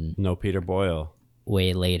 and then No Peter Boyle.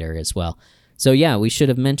 Way later as well. So yeah, we should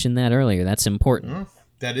have mentioned that earlier. That's important. Oh,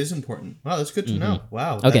 that is important. Wow, that's good to know.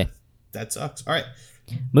 Wow. Okay. That sucks. All right.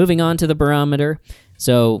 Moving on to the barometer.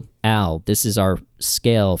 So, Al, this is our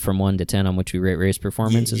scale from 1 to 10 on which we rate Ray's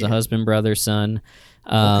performance as a husband, brother, son,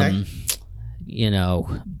 Okay.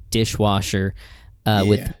 Dishwasher.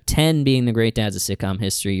 With 10 being the great dads of sitcom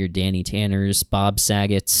history, your Danny Tanners, Bob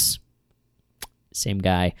Saget's, same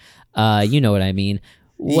guy. You know what I mean.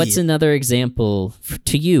 What's another example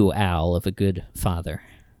to you, Al, of a good father?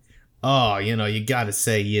 Oh, you gotta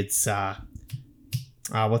say it's,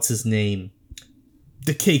 what's his name?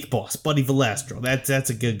 The Cake Boss, Buddy Valastro. That's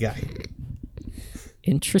a good guy.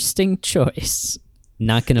 Interesting choice.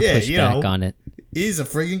 Not gonna push back on it. He's a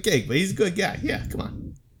friggin' cake, but he's a good guy. Yeah, come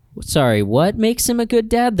on. Sorry, what makes him a good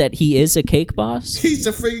dad? That he is a cake boss? He's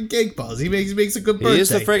a friggin' cake boss. He makes a good birthday. He is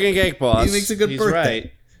the friggin' cake boss. He makes a good He's birthday.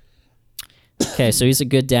 Right. Okay, so he's a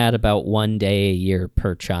good dad about 1 day a year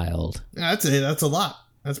per child. That's a lot.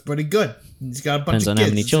 That's pretty good. He's got a bunch Depends of on kids.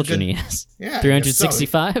 how many It's a children good- he has. Yeah,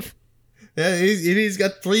 365? Yeah, he's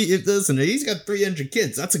got 3. Listen, he's got 300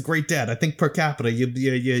 kids. That's a great dad. I think per capita, you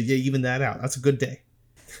even that out. That's a good day.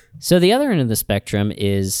 So the other end of the spectrum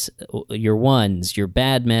is your ones, your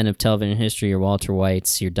bad men of television history, your Walter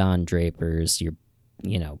Whites, your Don Drapers, your,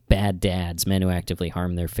 bad dads, men who actively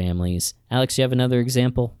harm their families. Alex, you have another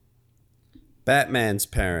example? Batman's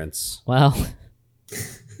parents. Well,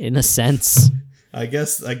 in a sense. I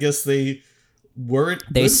guess they weren't.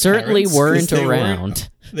 They good certainly parents 'cause weren't around.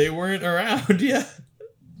 They weren't around. Yeah.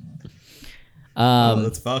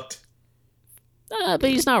 That's fucked. But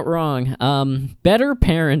he's not wrong. Better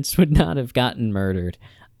parents would not have gotten murdered.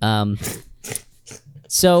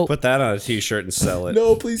 So Put that on a t-shirt and sell it.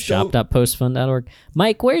 No, please don't. shop.postfund.org.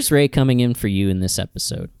 Mike, where's Ray coming in for you in this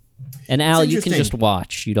episode? And Al, you can interesting. just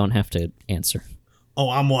watch. You don't have to answer. Oh,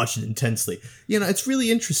 I'm watching intensely. It's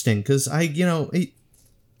really interesting because Al,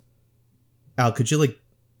 could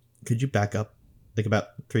you back up like about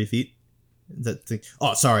 3 feet? That thing.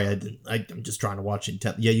 Oh, sorry, I didn't. I'm just trying to watch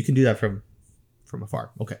Yeah, you can do that from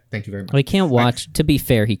afar. Okay, thank you very much. Well, he can't watch. To be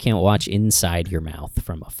fair, he can't watch inside your mouth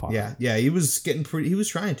from afar. Yeah, he was getting pretty. He was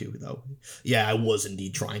trying to though. Yeah, I was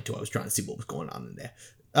indeed trying to. I was trying to see what was going on in there.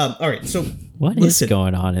 All right, so What is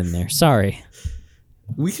going on in there? Sorry,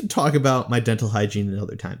 we can talk about my dental hygiene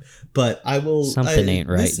another time, but I will. something ain't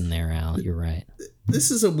right in there, Al. You're right.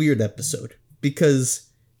 This is a weird episode because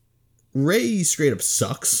Ray straight up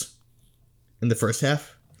sucks in the first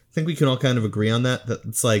half. I think we can all kind of agree on that. That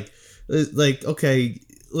it's like, okay,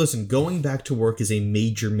 listen, going back to work is a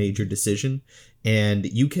major decision, and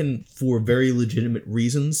you can, for very legitimate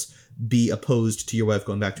reasons, be opposed to your wife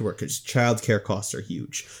going back to work because childcare costs are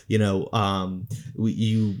huge. You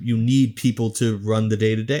need people to run the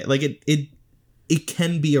day to day. Like it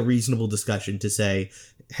can be a reasonable discussion to say,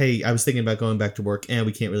 hey, I was thinking about going back to work, and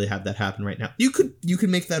we can't really have that happen right now. You could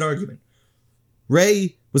make that argument.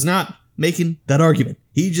 Ray was not making that argument.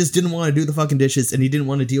 He just didn't want to do the fucking dishes, and he didn't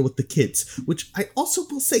want to deal with the kids, which I also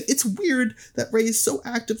will say it's weird that Ray is so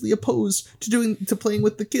actively opposed to playing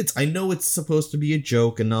with the kids. I know it's supposed to be a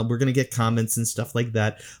joke, and we're going to get comments and stuff like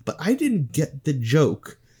that, but I didn't get the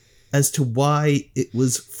joke as to why it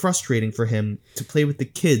was frustrating for him to play with the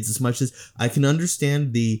kids as much as I can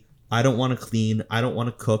understand I don't want to clean, I don't want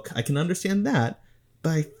to cook. I can understand that, but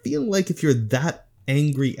I feel like if you're that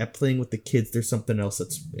angry at playing with the kids, there's something else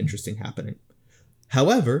that's interesting happening.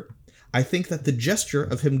 However, I think that the gesture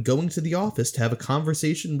of him going to the office to have a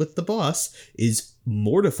conversation with the boss is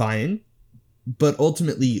mortifying, but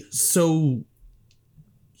ultimately so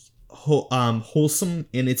wholesome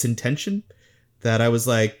in its intention that I was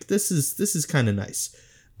like, this is kind of nice.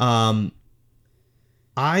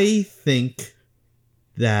 I think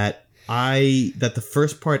that the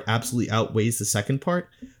first part absolutely outweighs the second part,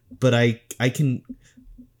 but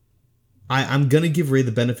I'm gonna give Ray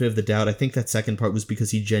the benefit of the doubt. I think that second part was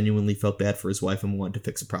because he genuinely felt bad for his wife and wanted to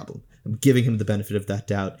fix a problem. I'm giving him the benefit of that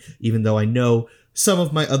doubt, even though I know some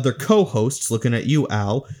of my other co-hosts, looking at you,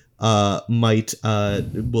 Al,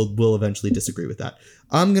 will eventually disagree with that.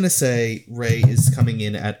 I'm gonna say Ray is coming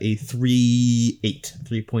in at a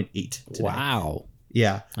 3.8 today. Wow.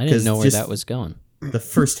 Yeah, I didn't know where that was going. The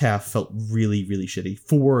first half felt really, really shitty.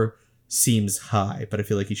 4 seems high, but I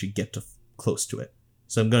feel like he should get to close to it.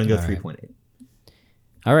 So I'm going to go 3.8.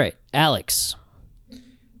 All right, Alex.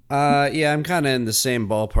 Yeah, I'm kind of in the same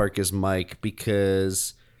ballpark as Mike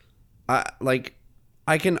because I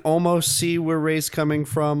can almost see where Ray's coming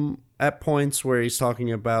from at points where he's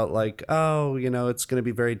talking about like, oh, you know, it's going to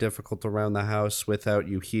be very difficult around the house without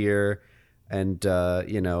you here. And,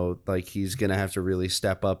 you know, like he's going to have to really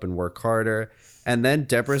step up and work harder. And then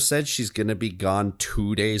Deborah said she's going to be gone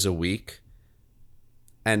 2 days a week.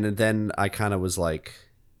 And then I kind of was like,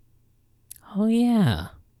 oh, yeah.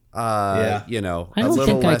 Yeah. You know, I don't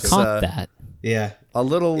think I caught that. Yeah. A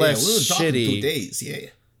little less we were talking shitty. 2 days. Yeah.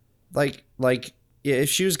 Like, yeah, if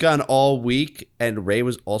she was gone all week and Ray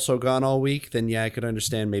was also gone all week, then yeah, I could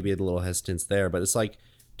understand maybe a little hesitance there. But it's like,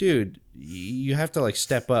 dude, you have to like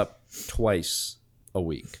step up twice a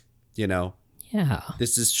week, you know? Yeah.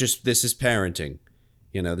 This is parenting.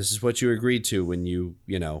 You know, this is what you agreed to when you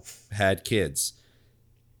know, had kids.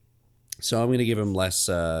 So I'm going to give him less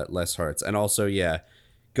hearts. And also, yeah,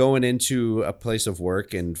 going into a place of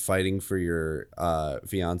work and fighting for your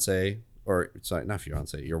fiance, or sorry, not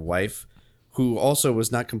fiance, your wife, who also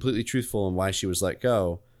was not completely truthful in why she was let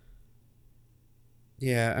go.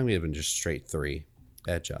 Yeah, I'm going to give him just straight 3.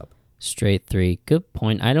 Bad job. Straight 3. Good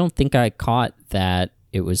point. I don't think I caught that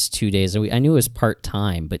it was 2 days a week. I knew it was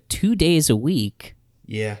part-time, but 2 days a week.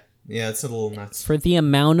 Yeah, it's a little nuts. For the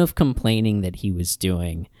amount of complaining that he was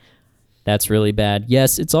doing, that's really bad.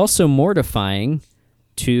 Yes, it's also mortifying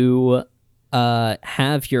to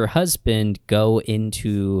have your husband go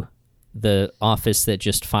into the office that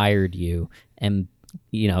just fired you and,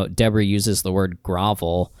 you know, Deborah uses the word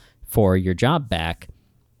grovel for your job back.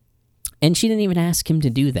 And she didn't even ask him to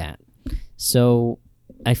do that. So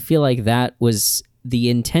I feel like that was, the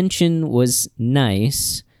intention was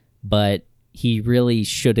nice, but he really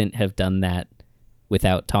shouldn't have done that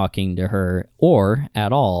without talking to her or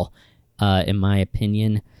at all, in my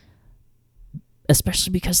opinion.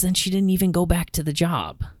 Especially because then she didn't even go back to the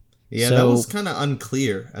job. Yeah, so, that was kind of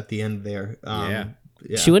unclear at the end there. Yeah.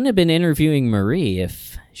 She wouldn't have been interviewing Marie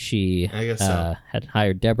if she had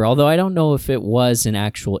hired Deborah. Although I don't know if it was an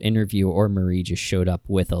actual interview or Marie just showed up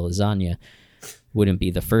with a lasagna. Wouldn't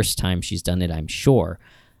be the first time she's done it, I'm sure.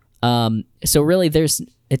 So really,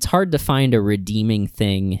 it's hard to find a redeeming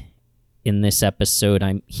thing in this episode.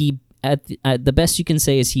 The best you can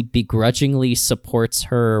say is he begrudgingly supports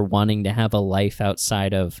her wanting to have a life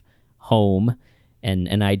outside of home and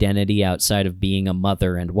an identity outside of being a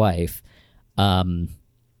mother and wife.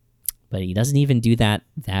 But he doesn't even do that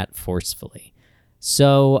forcefully.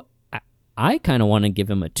 So I kind of want to give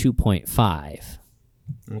him a 2.5.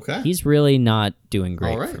 Okay. He's really not doing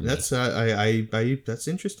great. All right. For me. That's that's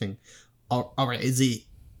interesting. All right. Is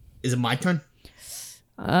it my turn?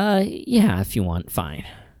 Yeah, if you want, fine.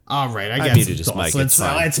 All right, I got some thoughts.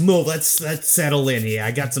 Let's move. Let's settle in here.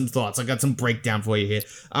 I got some thoughts. I got some breakdown for you here.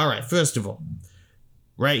 All right, first of all,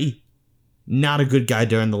 Ray, not a good guy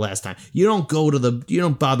during the last time. You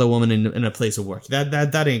don't bother a woman in a place of work.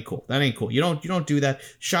 That ain't cool. That ain't cool. You don't do that.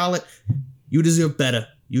 Charlotte, you deserve better.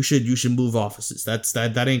 You should move offices.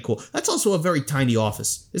 That ain't cool. That's also a very tiny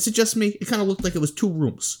office. Is it just me? It kind of looked like it was 2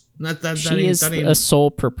 rooms. She is a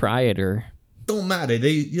sole proprietor. Don't matter.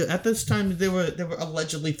 At this time there were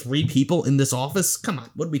allegedly 3 people in this office. Come on,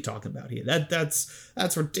 what are we talking about here?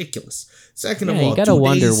 That's ridiculous. Second of all, you gotta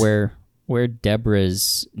wonder where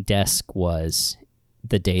Deborah's desk was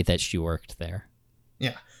the day that she worked there.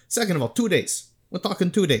 Yeah. Second of all, 2 days. We're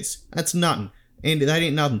talking 2 days. That's nothing. And that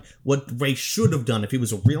ain't nothing. What Ray should have done if he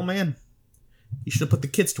was a real man, he should have put the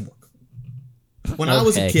kids to work. When I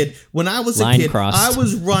was a kid, I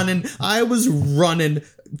was running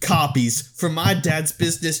copies for my dad's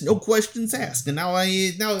business, no questions asked. And now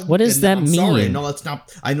what does that mean? Sorry, I know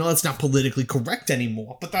that's not politically correct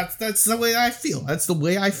anymore, but that's the way I feel. That's the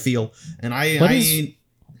way I feel. And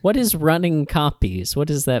What is running copies? What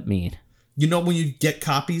does that mean? You know when you get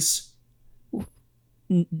copies?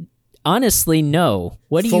 Honestly, no.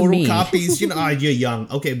 What do you mean? Photocopies, you're young.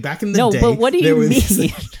 Okay, back in the day. No, but what do you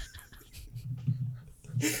mean?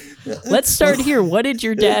 Let's start here. What did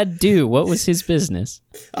your dad do? What was his business?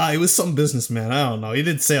 He was some businessman. I don't know. He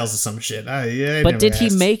did sales or some shit. But did he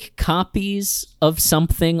make copies of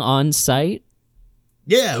something on site?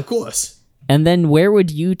 Yeah, of course. And then where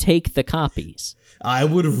would you take the copies? I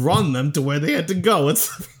would run them to where they had to go.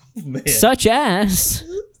 Such as?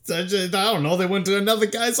 I don't know. They went to another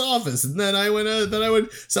guy's office, and then I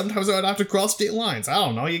would. Sometimes I would have to cross state lines. I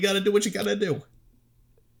don't know. You got to do what you got to do.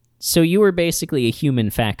 So you were basically a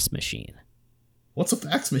human fax machine. What's a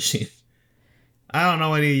fax machine? I don't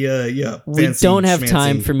know any. We don't have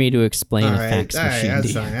time for me to explain a fax machine.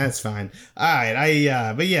 That's fine. All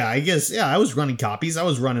right, but yeah, I guess I was running copies. I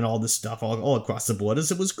was running all this stuff all across the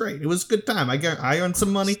borders. It was great. It was a good time. I earned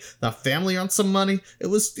some money. The family earned some money. It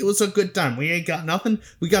was a good time. We ain't got nothing.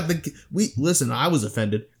 Listen. I was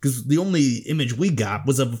offended because the only image we got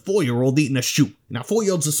was of a 4-year-old eating a shoe. Now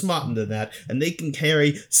 4-year-olds are smarter than that, and they can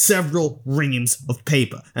carry several reams of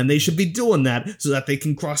paper, and they should be doing that so that they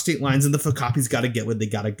can cross state lines, and the copies got to get where they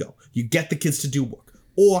got to go. You get the kids to do work,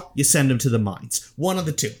 or you send them to the mines. One of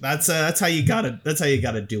the two. That's how you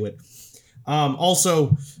gotta do it.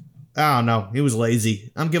 Also, I don't know. He was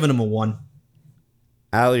lazy. I'm giving him a 1.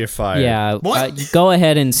 Al, you're fired. Yeah. What? Go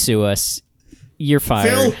ahead and sue us. You're fired.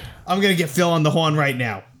 Phil, I'm gonna get Phil on the horn right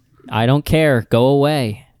now. I don't care. Go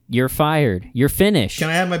away. You're fired. You're finished. Can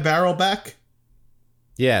I have my barrel back?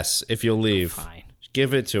 Yes, if you'll leave. Fine.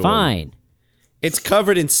 Give it to him. Fine. It's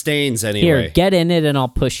covered in stains anyway. Here, get in it and I'll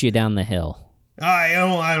push you down the hill. I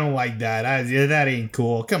don't like that. That ain't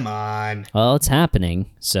cool. Come on. Well, it's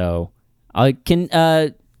happening. So I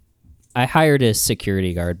hired a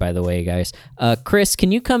security guard, by the way, guys. Chris,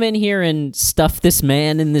 can you come in here and stuff this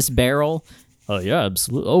man in this barrel? Oh, yeah,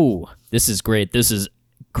 absolutely. Oh, this is great. This is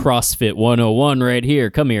CrossFit 101 right here.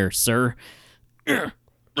 Come here, sir.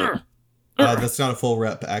 That's not a full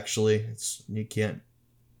rep, actually. You can't.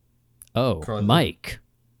 Oh, Mike.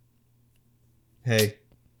 Hey.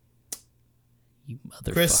 You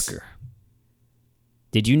motherfucker. Chris.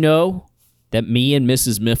 Did you know that me and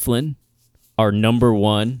Mrs. Mifflin are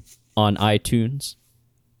 #1 on iTunes?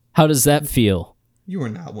 How does that feel? You are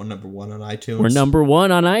not number one on iTunes. We're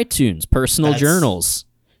 #1 on iTunes. Personal journals.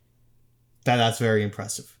 That's very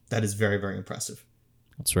impressive. That is very, very impressive.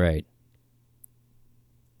 That's right.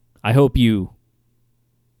 I hope you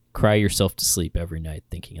cry yourself to sleep every night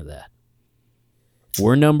thinking of that.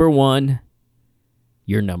 We're #1.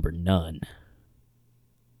 You're #none.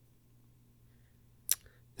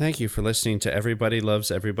 Thank you for listening to Everybody Loves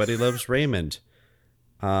Raymond.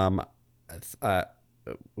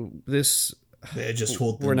 This They just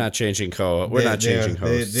hold. we're not changing We're not changing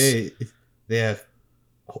hosts. They have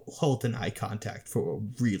holding eye contact for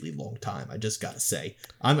a really long time. I just gotta say,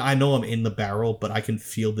 I know I'm in the barrel, but I can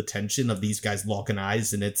feel the tension of these guys locking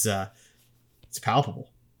eyes, and it's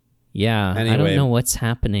palpable. Yeah, Anyway. I don't know what's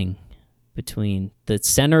happening between the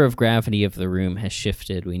center of gravity of the room has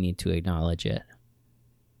shifted. We need to acknowledge it.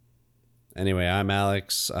 Anyway, I'm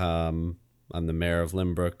Alex. I'm the mayor of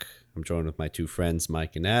Limbrook. I'm joined with my 2 friends,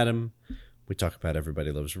 Mike and Adam. We talk about Everybody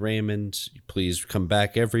Loves Raymond. Please come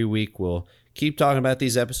back every week. We'll keep talking about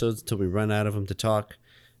these episodes until we run out of them to talk,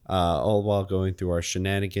 all while going through our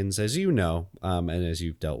shenanigans, as you know, and as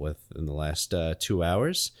you've dealt with in the last 2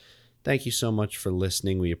 hours. Thank you so much for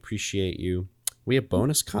listening. We appreciate you. We have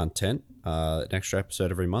bonus content, an extra episode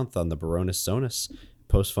every month on the Baroness Zonus.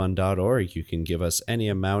 Postfund.org. You can give us any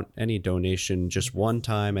amount, any donation, just one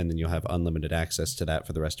time, and then you'll have unlimited access to that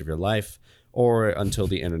for the rest of your life, or until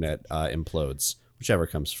the internet implodes, whichever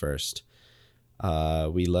comes first.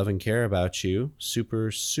 We love and care about you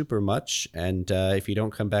super, super much, and if you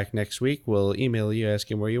don't come back next week, we'll email you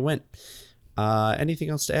asking where you went. Anything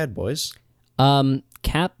else to add, boys?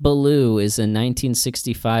 Cat Ballou is a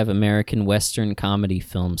 1965 American Western comedy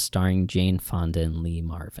film starring Jane Fonda and Lee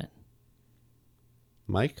Marvin.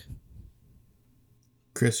 Mike?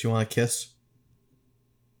 Chris, you want a kiss?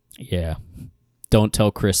 Yeah. Don't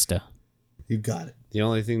tell Krista. You got it. The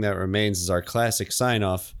only thing that remains is our classic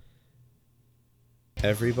sign-off.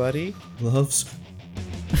 Everybody Loves.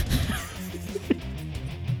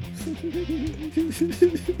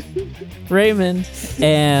 Raymond,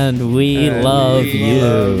 and we love you.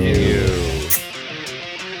 love you.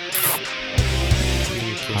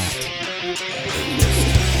 Hot.